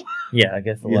of people? Yeah, I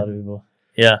guess a lot of people.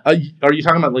 Yeah. Are you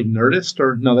talking about like Nerdist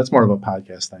or... No, that's more of a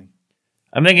podcast thing.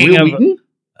 I'm thinking Will Wheaton?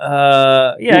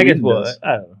 I guess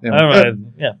I don't know.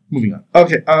 Yeah. Moving on.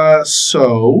 Okay.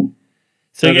 So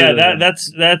yeah,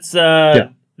 that's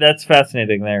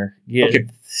fascinating there. Yeah. Okay.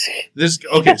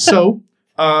 So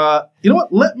you know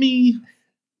what? Let me.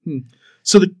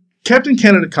 So the Captain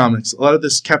Canada comics, a lot of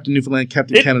this Captain Newfoundland,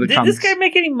 Captain Canada comics. Did this guy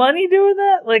make any money doing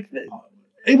that? Like,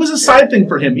 it was a side thing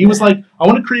for him. He was like, I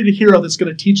want to create a hero that's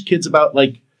going to teach kids about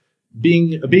like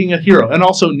being a hero and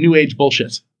also new age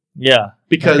bullshit. Yeah.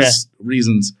 Because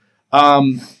reasons.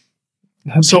 Reasons.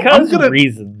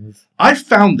 I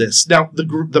found this. Now,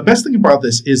 the best thing about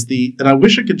this is and I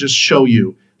wish I could just show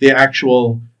you the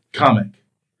actual comic.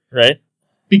 Right.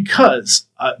 Because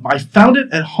I found it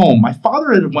at home. My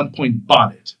father at one point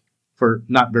bought it for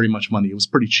not very much money. It was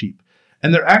pretty cheap.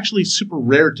 And they're actually super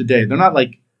rare today. They're not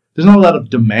like, there's not a lot of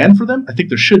demand for them. I think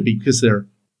there should be because they're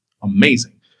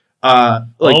amazing.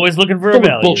 Always looking for a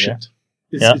value. Bullshit.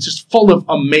 It's just full of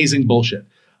amazing bullshit.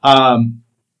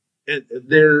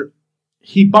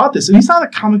 He bought this, and he's not a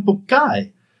comic book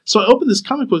guy. So I opened this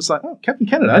comic book. It's like, oh, Captain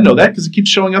Canada. I know that because it keeps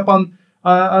showing up on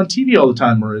TV all the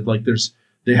time. Or like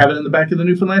they have it in the back of the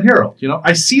Newfoundland Herald. You know,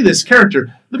 I see this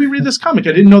character. Let me read this comic.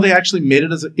 I didn't know they actually made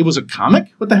it it was a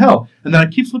comic. What the hell? And then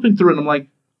I keep flipping through it, and I'm like,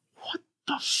 what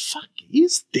the fuck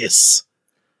is this?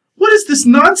 What is this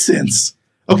nonsense?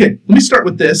 Okay, let me start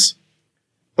with this.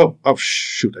 Oh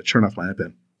shoot! I turned off my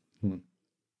iPad. Hold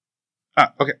on.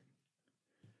 Okay.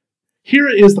 Here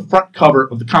is the front cover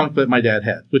of the comic that my dad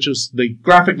had, which was the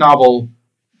graphic novel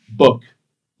book.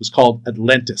 It was called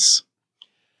Atlantis.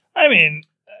 I mean,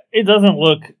 it doesn't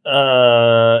look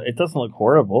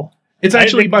horrible. It's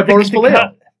actually by Boris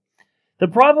Vallejo. The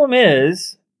problem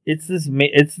is, it's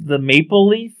the maple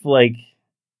leaf, like,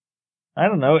 I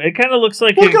don't know. It kind of looks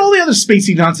like... Look at all the other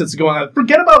spacey nonsense going on.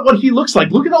 Forget about what he looks like.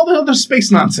 Look at all the other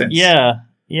space nonsense. Yeah.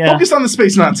 Focus on the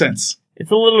space nonsense. It's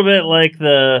a little bit like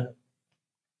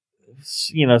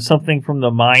something from the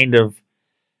mind of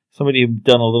somebody who'd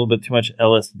done a little bit too much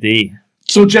LSD.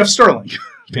 So Jeff Sterling,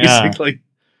 basically.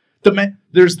 Yeah.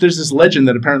 There's this legend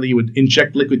that apparently he would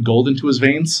inject liquid gold into his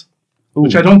veins,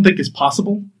 which I don't think is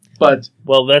possible. But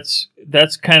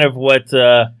that's kind of what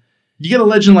you get a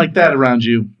legend like that around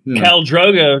you. Khal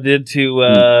Drogo did to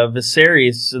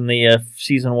Viserys in the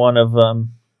season 1 of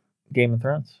Game of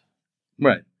Thrones.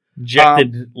 Right.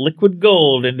 Injected liquid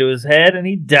gold into his head, and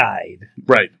he died.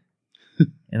 Right.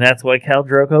 And that's why Khal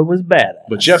Drogo was badass.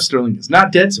 But Jeff Sterling is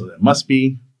not dead, so that must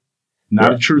be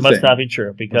not a true thing. Must not be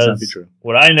true, because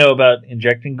what I know about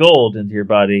injecting gold into your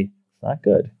body, it's not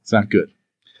good. It's not good.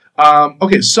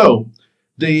 Okay, so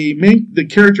the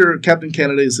character Captain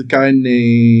Canada is a guy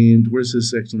named, where's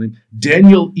his actual name?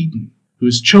 Daniel Eaton, who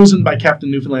is chosen by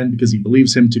Captain Newfoundland because he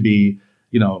believes him to be,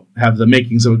 have the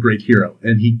makings of a great hero.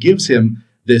 And he gives him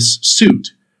this suit,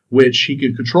 which he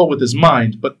can control with his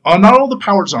mind, but not all the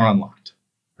powers are unlocked,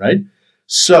 right?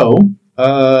 So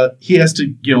he has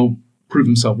to, prove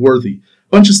himself worthy. A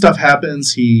bunch of stuff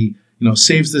happens. He,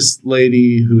 saves this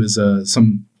lady who is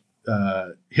some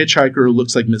hitchhiker who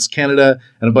looks like Miss Canada,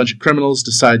 and a bunch of criminals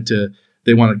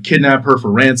they want to kidnap her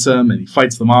for ransom, and he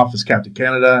fights them off as Captain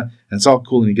Canada, and it's all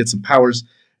cool, and he gets some powers.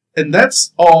 And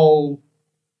that's all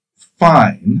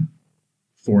fine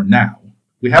for now.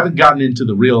 We haven't gotten into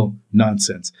the real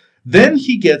nonsense. Then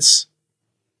he gets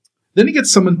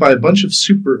summoned by a bunch of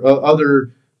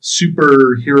other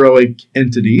superheroic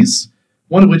entities,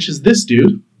 one of which is this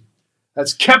dude.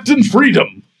 That's Captain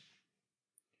Freedom.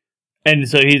 And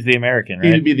so he's the American,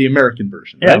 right? He'd be the American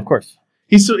version. Yeah, right? Of course.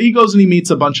 He goes and he meets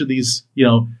a bunch of these,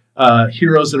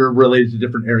 heroes that are related to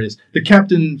different areas. The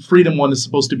Captain Freedom one is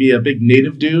supposed to be a big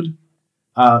native dude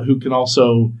who can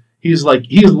also. He is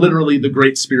literally the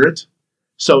Great Spirit.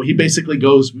 So he basically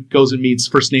goes and meets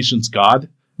First Nations God.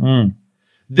 Mm.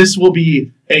 This will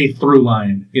be a through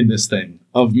line in this thing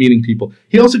of meeting people.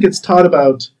 He also gets taught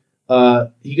about.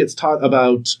 What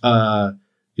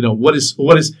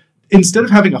is. Instead of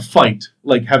having a fight,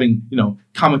 like having,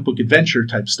 comic book adventure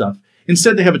type stuff,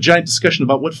 instead they have a giant discussion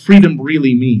about what freedom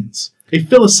really means. A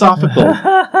philosophical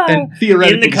and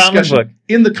theoretical discussion.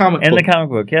 In the comic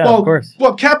book, yeah, of course.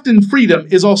 Well, Captain Freedom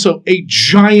is also a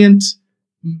giant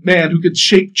man who could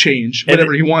shape change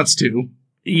whenever he wants to.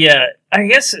 Yeah, I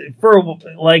guess for,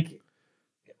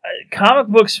 comic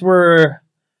books were...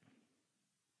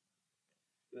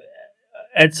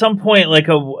 at some point, like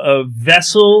a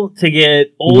vessel to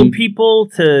get old people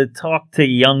to talk to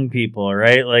young people,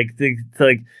 right?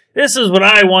 This is what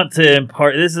I want to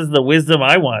impart. This is the wisdom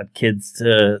I want kids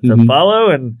to follow.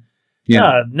 And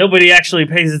nobody actually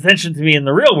pays attention to me in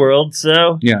the real world.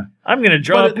 So I'm going to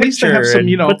draw a picture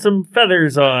and put some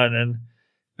feathers on and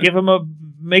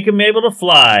make them able to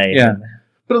fly. Yeah.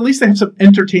 But at least they have some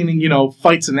entertaining,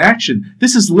 fights and action.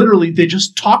 This is literally, they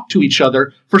just talk to each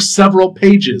other for several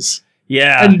pages.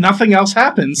 Yeah. And nothing else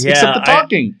happens except the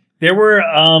talking. There were,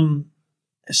 I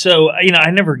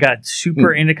never got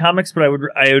super into comics, but I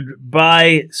would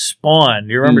buy Spawn.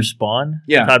 Do you remember Spawn?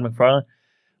 Yeah. Todd McFarlane.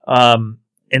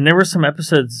 And there were some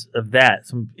episodes of that,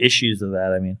 some issues of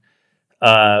that,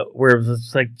 where it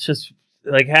was just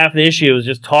half the issue was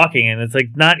just talking, and it's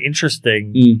not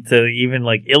interesting to even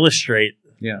illustrate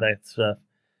that stuff.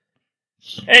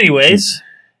 Anyways.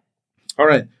 All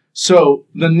right. So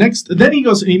then he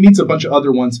goes and he meets a bunch of other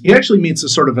ones. He actually meets a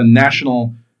sort of a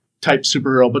national type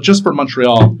superhero, but just for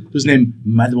Montreal, who's named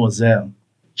Mademoiselle.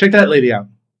 Check that lady out.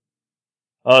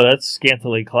 Oh, that's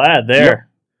scantily clad there.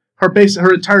 Yep.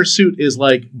 Her entire suit is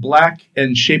black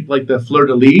and shaped like the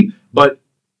fleur-de-lis, but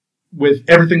with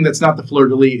everything that's not the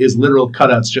fleur-de-lis is literal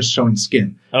cutouts just showing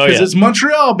skin. Oh, because it's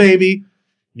Montreal, baby.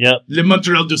 Yep. Le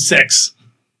Montreal du sexe.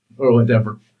 Or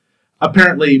whatever.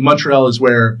 Apparently, Montreal is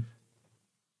where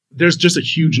there's just a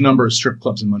huge number of strip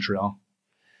clubs in Montreal.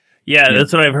 Yeah,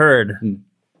 that's what I've heard.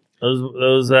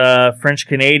 Those French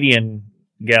Canadian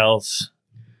gals.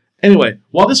 Anyway,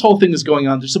 while this whole thing is going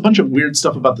on, there's a bunch of weird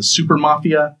stuff about the super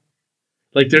mafia.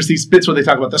 There's these bits where they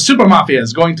talk about the super mafia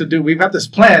is we've got this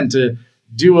plan to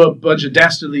do a bunch of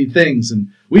dastardly things, and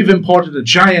we've imported a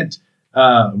giant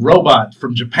robot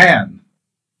from Japan.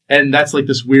 And that's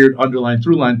this weird underlying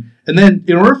through line. And then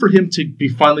in order for him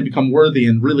to finally become worthy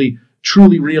and really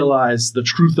truly realize the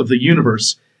truth of the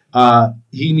universe,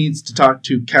 he needs to talk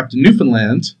to Captain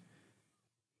Newfoundland,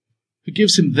 who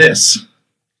gives him this.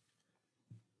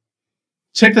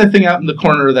 Check that thing out in the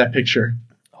corner of that picture.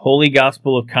 Holy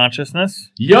Gospel of Consciousness?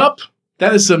 Yup.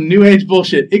 That is some New Age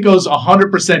bullshit. It goes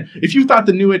 100%. If you thought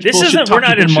the New Age bullshit... We're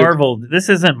not in Marvel. This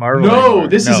isn't Marvel anymore.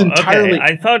 This is entirely... Okay.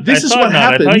 I thought happens.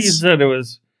 I thought you said it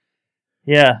was...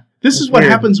 Yeah. This is what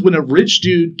happens when a rich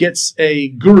dude gets a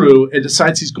guru and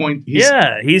decides he's trying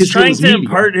to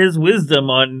impart his wisdom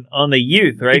on the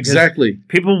youth, right? Exactly.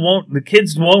 The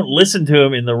kids won't listen to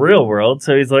him in the real world,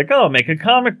 so he's like, "Oh, make a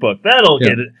comic book. That'll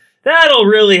get it. That'll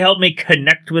really help me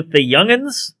connect with the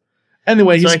youngins."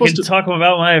 Anyway, he's supposed to talk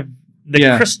about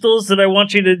the crystals that I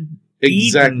want you to eat.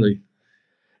 Exactly.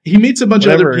 He meets a bunch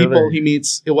of other people. He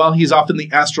meets while he's off in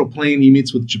the astral plane. He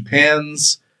meets with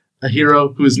Japan's a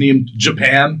hero who is named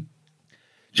Japan.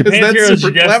 Japan's hero is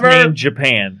just named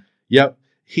Japan. Yep.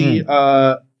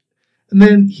 And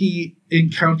then he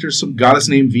encounters some goddess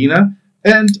named Vina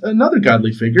and another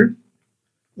godly figure.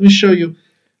 Let me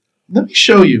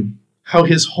show you how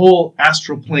his whole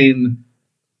astral plane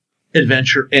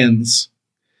adventure ends.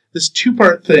 This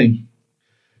 2-part thing.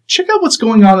 Check out what's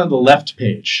going on the left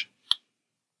page.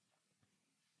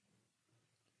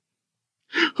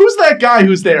 Who's that guy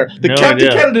who's there? The Captain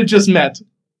Canada just met.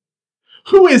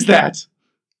 Who is that?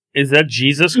 Is that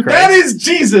Jesus Christ? That is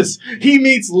Jesus. He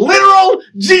meets literal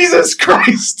Jesus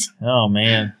Christ. Oh,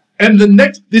 man. And the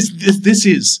next, this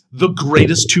is the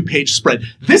greatest 2-page spread.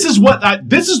 This is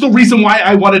the reason why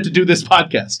I wanted to do this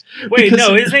podcast. Wait,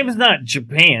 no, his name is not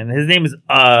Japan. His name is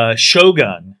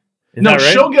Shogun. Is no, that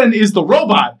right? Shogun is the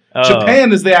robot. Oh.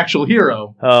 Japan is the actual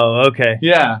hero. Oh, okay.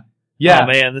 Yeah. Oh,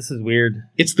 man, this is weird.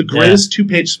 It's the greatest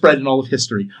 2-page spread in all of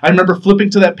history. I remember flipping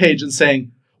to that page and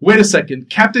saying, wait a second,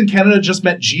 Captain Canada just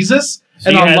met Jesus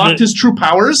and unlocked his true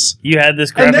powers? You had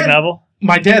this graphic novel?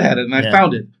 My dad had it, and I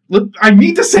found it. Look, I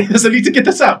need to say this. I need to get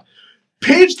this out.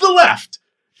 Page to the left.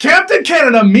 Captain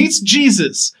Canada meets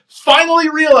Jesus, finally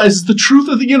realizes the truth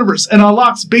of the universe, and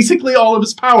unlocks basically all of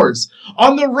his powers.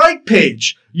 On the right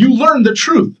page, you learn the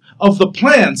truth of the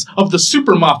plans of the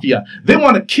super mafia. They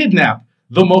want to kidnap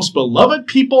the most beloved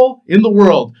people in the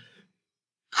world.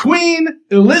 Queen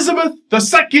Elizabeth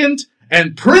II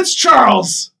and Prince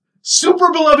Charles.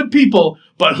 Super beloved people,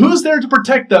 but who's there to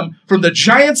protect them from the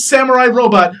giant samurai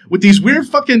robot with these weird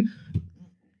fucking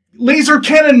laser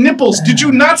cannon nipples? Did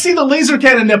you not see the laser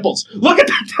cannon nipples? Look at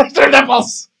their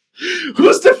nipples.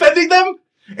 Who's defending them?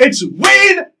 It's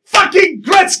Wayne fucking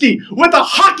Gretzky with a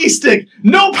hockey stick.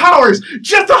 No powers,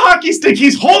 just a hockey stick.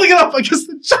 He's holding it up against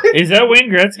the giant... Is that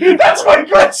Wayne Gretzky? That's Wayne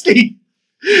Gretzky.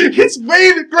 It's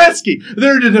Wayne Gretzky.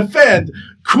 They're to defend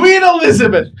Queen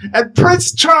Elizabeth and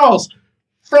Prince Charles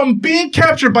from being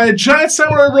captured by a giant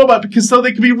samurai robot so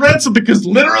they can be ransomed because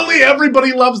literally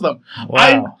everybody loves them.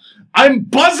 Wow. I'm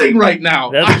buzzing right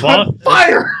now. I'm on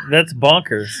fire. That's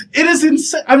bonkers. It is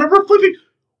insane. I remember flipping,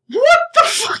 what the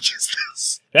fuck is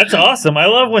this? That's awesome. I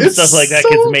love when stuff like that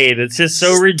gets made. It's just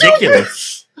so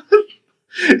ridiculous.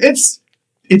 It's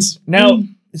now.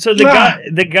 So the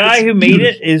guy who made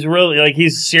it is really like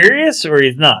he's serious or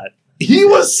he's not? He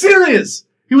was serious.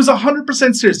 He was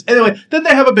 100% serious. Anyway, then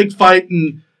they have a big fight,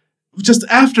 and just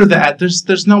after that,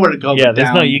 there's nowhere to go.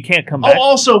 Yeah, you can't come back. Oh,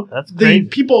 also,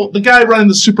 the guy running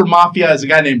the super mafia is a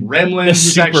guy named Remlin,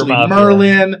 who's actually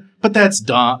Merlin. But that's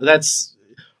dumb.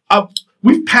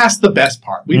 We've passed the best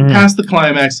part. We've passed the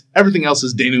climax. Everything else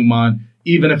is denouement,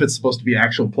 even if it's supposed to be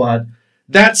actual plot.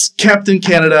 That's Captain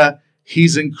Canada.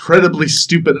 He's incredibly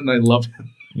stupid, and I love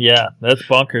him. Yeah, that's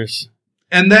bonkers.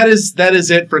 And that is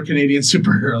it for Canadian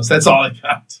superheroes. That's all I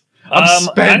got.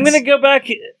 I'm going to go back.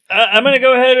 I'm going to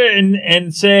go ahead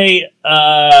and say,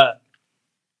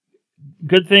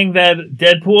 good thing that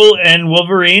Deadpool and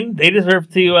Wolverine, they deserve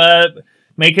to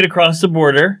make it across the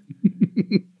border.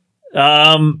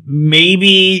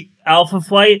 Maybe Alpha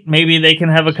Flight. Maybe they can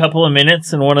have a couple of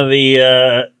minutes in one of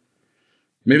the.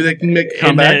 Maybe they can make a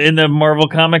comeback in the Marvel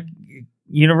comic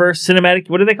universe, cinematic.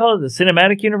 What do they call it? The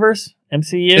cinematic universe,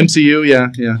 MCU. MCU, yeah.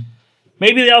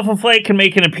 Maybe the Alpha Flight can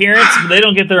make an appearance, but they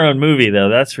don't get their own movie though.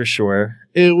 That's for sure.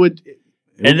 It would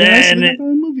and then nice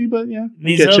movie, but yeah.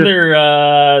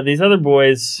 These other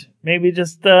boys, maybe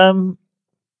just leave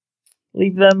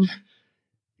them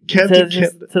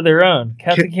to their own.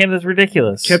 Captain Canada's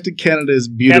ridiculous. Captain Canada is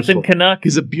beautiful. Captain Canuck,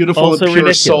 he's a beautiful and pure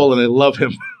ridiculous soul, and I love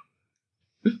him.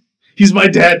 He's my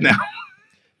dad now.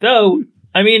 Though,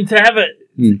 I mean, to have it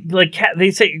they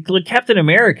say Captain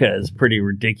America is pretty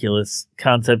ridiculous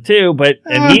concept too, but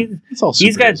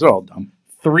he's got they're all dumb.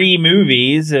 3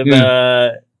 movies and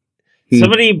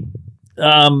somebody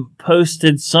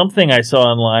posted something I saw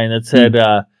online that said when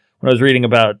I was reading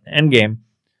about Endgame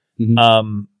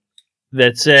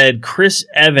that said Chris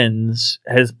Evans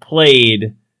has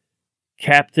played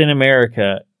Captain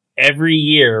America every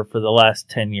year for the last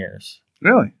 10 years.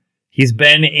 Really? He's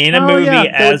been in a movie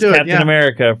as Captain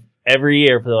America every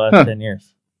year for the last 10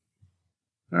 years.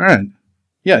 All right.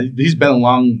 Yeah, it's been a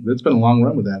long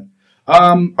run with that.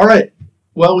 All right.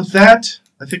 Well, with that,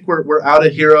 I think we're out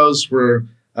of heroes. We're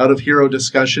out of hero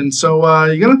discussion. So,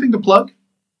 you got anything to plug?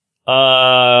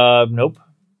 Nope.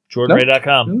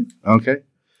 JordanRay.com. Really? Okay.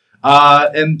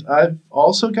 And I've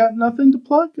also got nothing to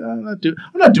plug. I'm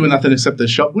not doing nothing except this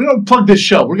show. We're going to plug this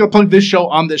show. We're going to plug this show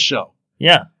on this show.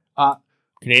 Yeah.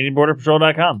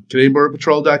 CanadianBorderPatrol.com.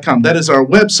 CanadianBorderPatrol.com. That is our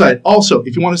website. Also,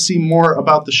 if you want to see more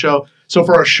about the show, so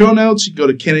for our show notes, you go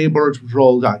to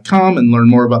CanadianBorderPatrol.com and learn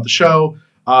more about the show.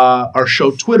 Our show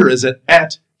Twitter is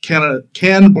at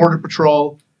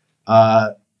CanBorderPatrol.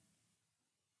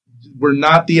 We're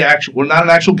not an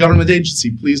actual government agency.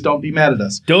 Please don't be mad at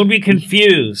us. Don't be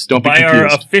confused our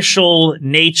official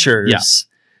natures.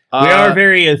 Yeah. We are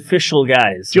very official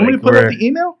guys. Do you want me to put up the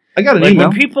email? I got an email.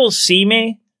 When people see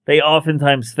me, they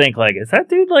oftentimes think like, is that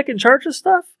dude like in charge of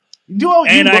stuff? You look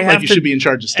like you should be in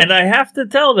charge of stuff. And I have to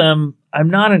tell them I'm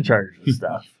not in charge of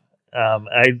stuff.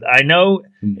 I know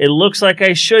it looks like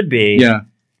I should be,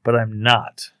 but I'm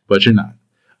not. But you're not.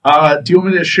 Do you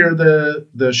want me to share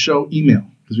the show email?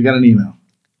 Because we got an email.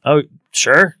 Oh,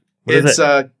 sure. It's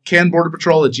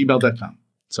canborderpatrol@gmail.com.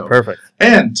 So perfect.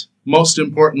 And most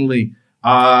importantly,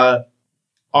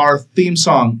 our theme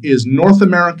song is North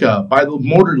America by the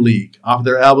Mortar League off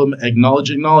their album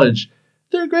Acknowledge.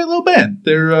 They're a great little band.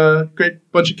 They're a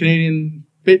great bunch of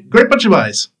great bunch of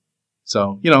guys.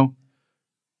 So,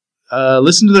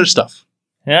 listen to their stuff.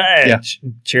 Yeah.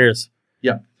 Cheers.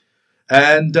 Yeah.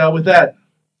 And with that,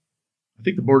 I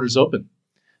think the border's open.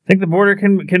 I think the border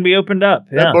can be opened up.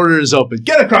 That border is open.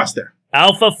 Get across there.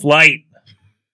 Alpha Flight.